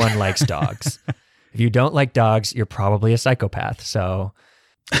 Everyone likes dogs. If you don't like dogs, you're probably a psychopath. So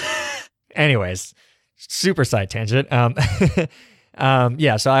anyways, super side tangent. So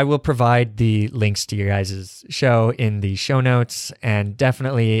I will provide the links to your guys' show in the show notes. And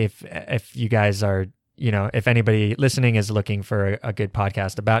definitely if you guys are, if anybody listening is looking for a good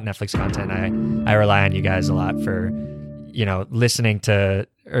podcast about Netflix content, I rely on you guys a lot for, listening to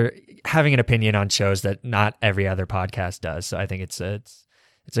or having an opinion on shows that not every other podcast does. So I think it's a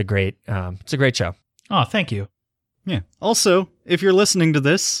great show. Oh, thank you. Yeah. Also, if you're listening to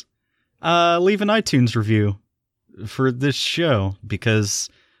this, leave an iTunes review for this show, because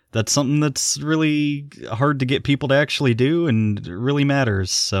that's something that's really hard to get people to actually do and it really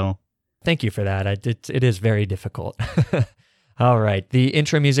matters. So thank you for that. It is very difficult. All right. The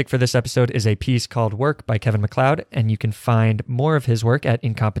intro music for this episode is a piece called Work by Kevin MacLeod, and you can find more of his work at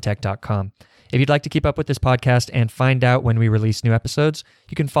incompetech.com. If you'd like to keep up with this podcast and find out when we release new episodes,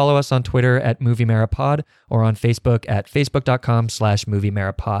 you can follow us on Twitter at MovieMaraPod or on Facebook at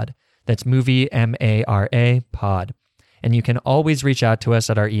facebook.com/MovieMaraPod. That's movie, M-A-R-A, pod. And you can always reach out to us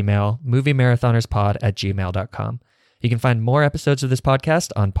at our email, moviemarathonerspod@gmail.com. You can find more episodes of this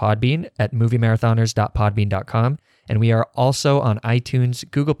podcast on Podbean at moviemarathoners.podbean.com. And we are also on iTunes,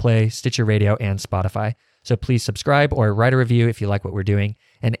 Google Play, Stitcher Radio, and Spotify. So please subscribe or write a review if you like what we're doing.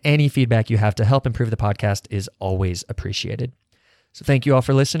 And any feedback you have to help improve the podcast is always appreciated. So thank you all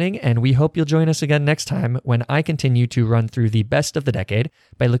for listening, and we hope you'll join us again next time when I continue to run through the best of the decade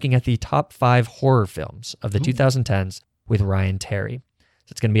by looking at the top 5 horror films of the 2010s with Ryan Terry.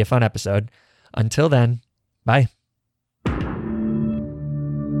 So it's going to be a fun episode. Until then, bye.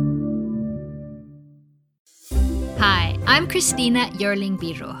 Hi, I'm Christina Yerling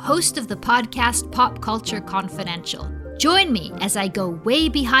Biro, host of the podcast Pop Culture Confidential. Join me as I go way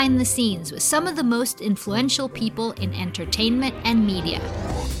behind the scenes with some of the most influential people in entertainment and media.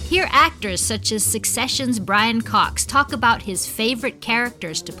 Hear actors such as Succession's Brian Cox talk about his favorite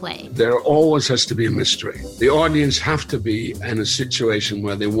characters to play. There always has to be a mystery. The audience have to be in a situation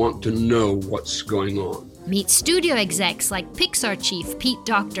where they want to know what's going on. Meet studio execs like Pixar chief Pete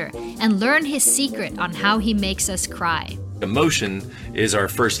Docter and learn his secret on how he makes us cry. Emotion is our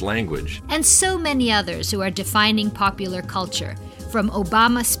first language. And so many others who are defining popular culture, from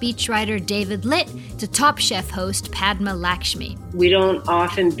Obama speechwriter David Litt to Top Chef host Padma Lakshmi. We don't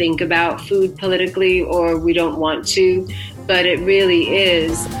often think about food politically, or we don't want to, but it really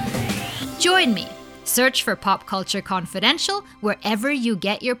is. Join me. Search for Pop Culture Confidential wherever you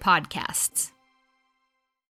get your podcasts.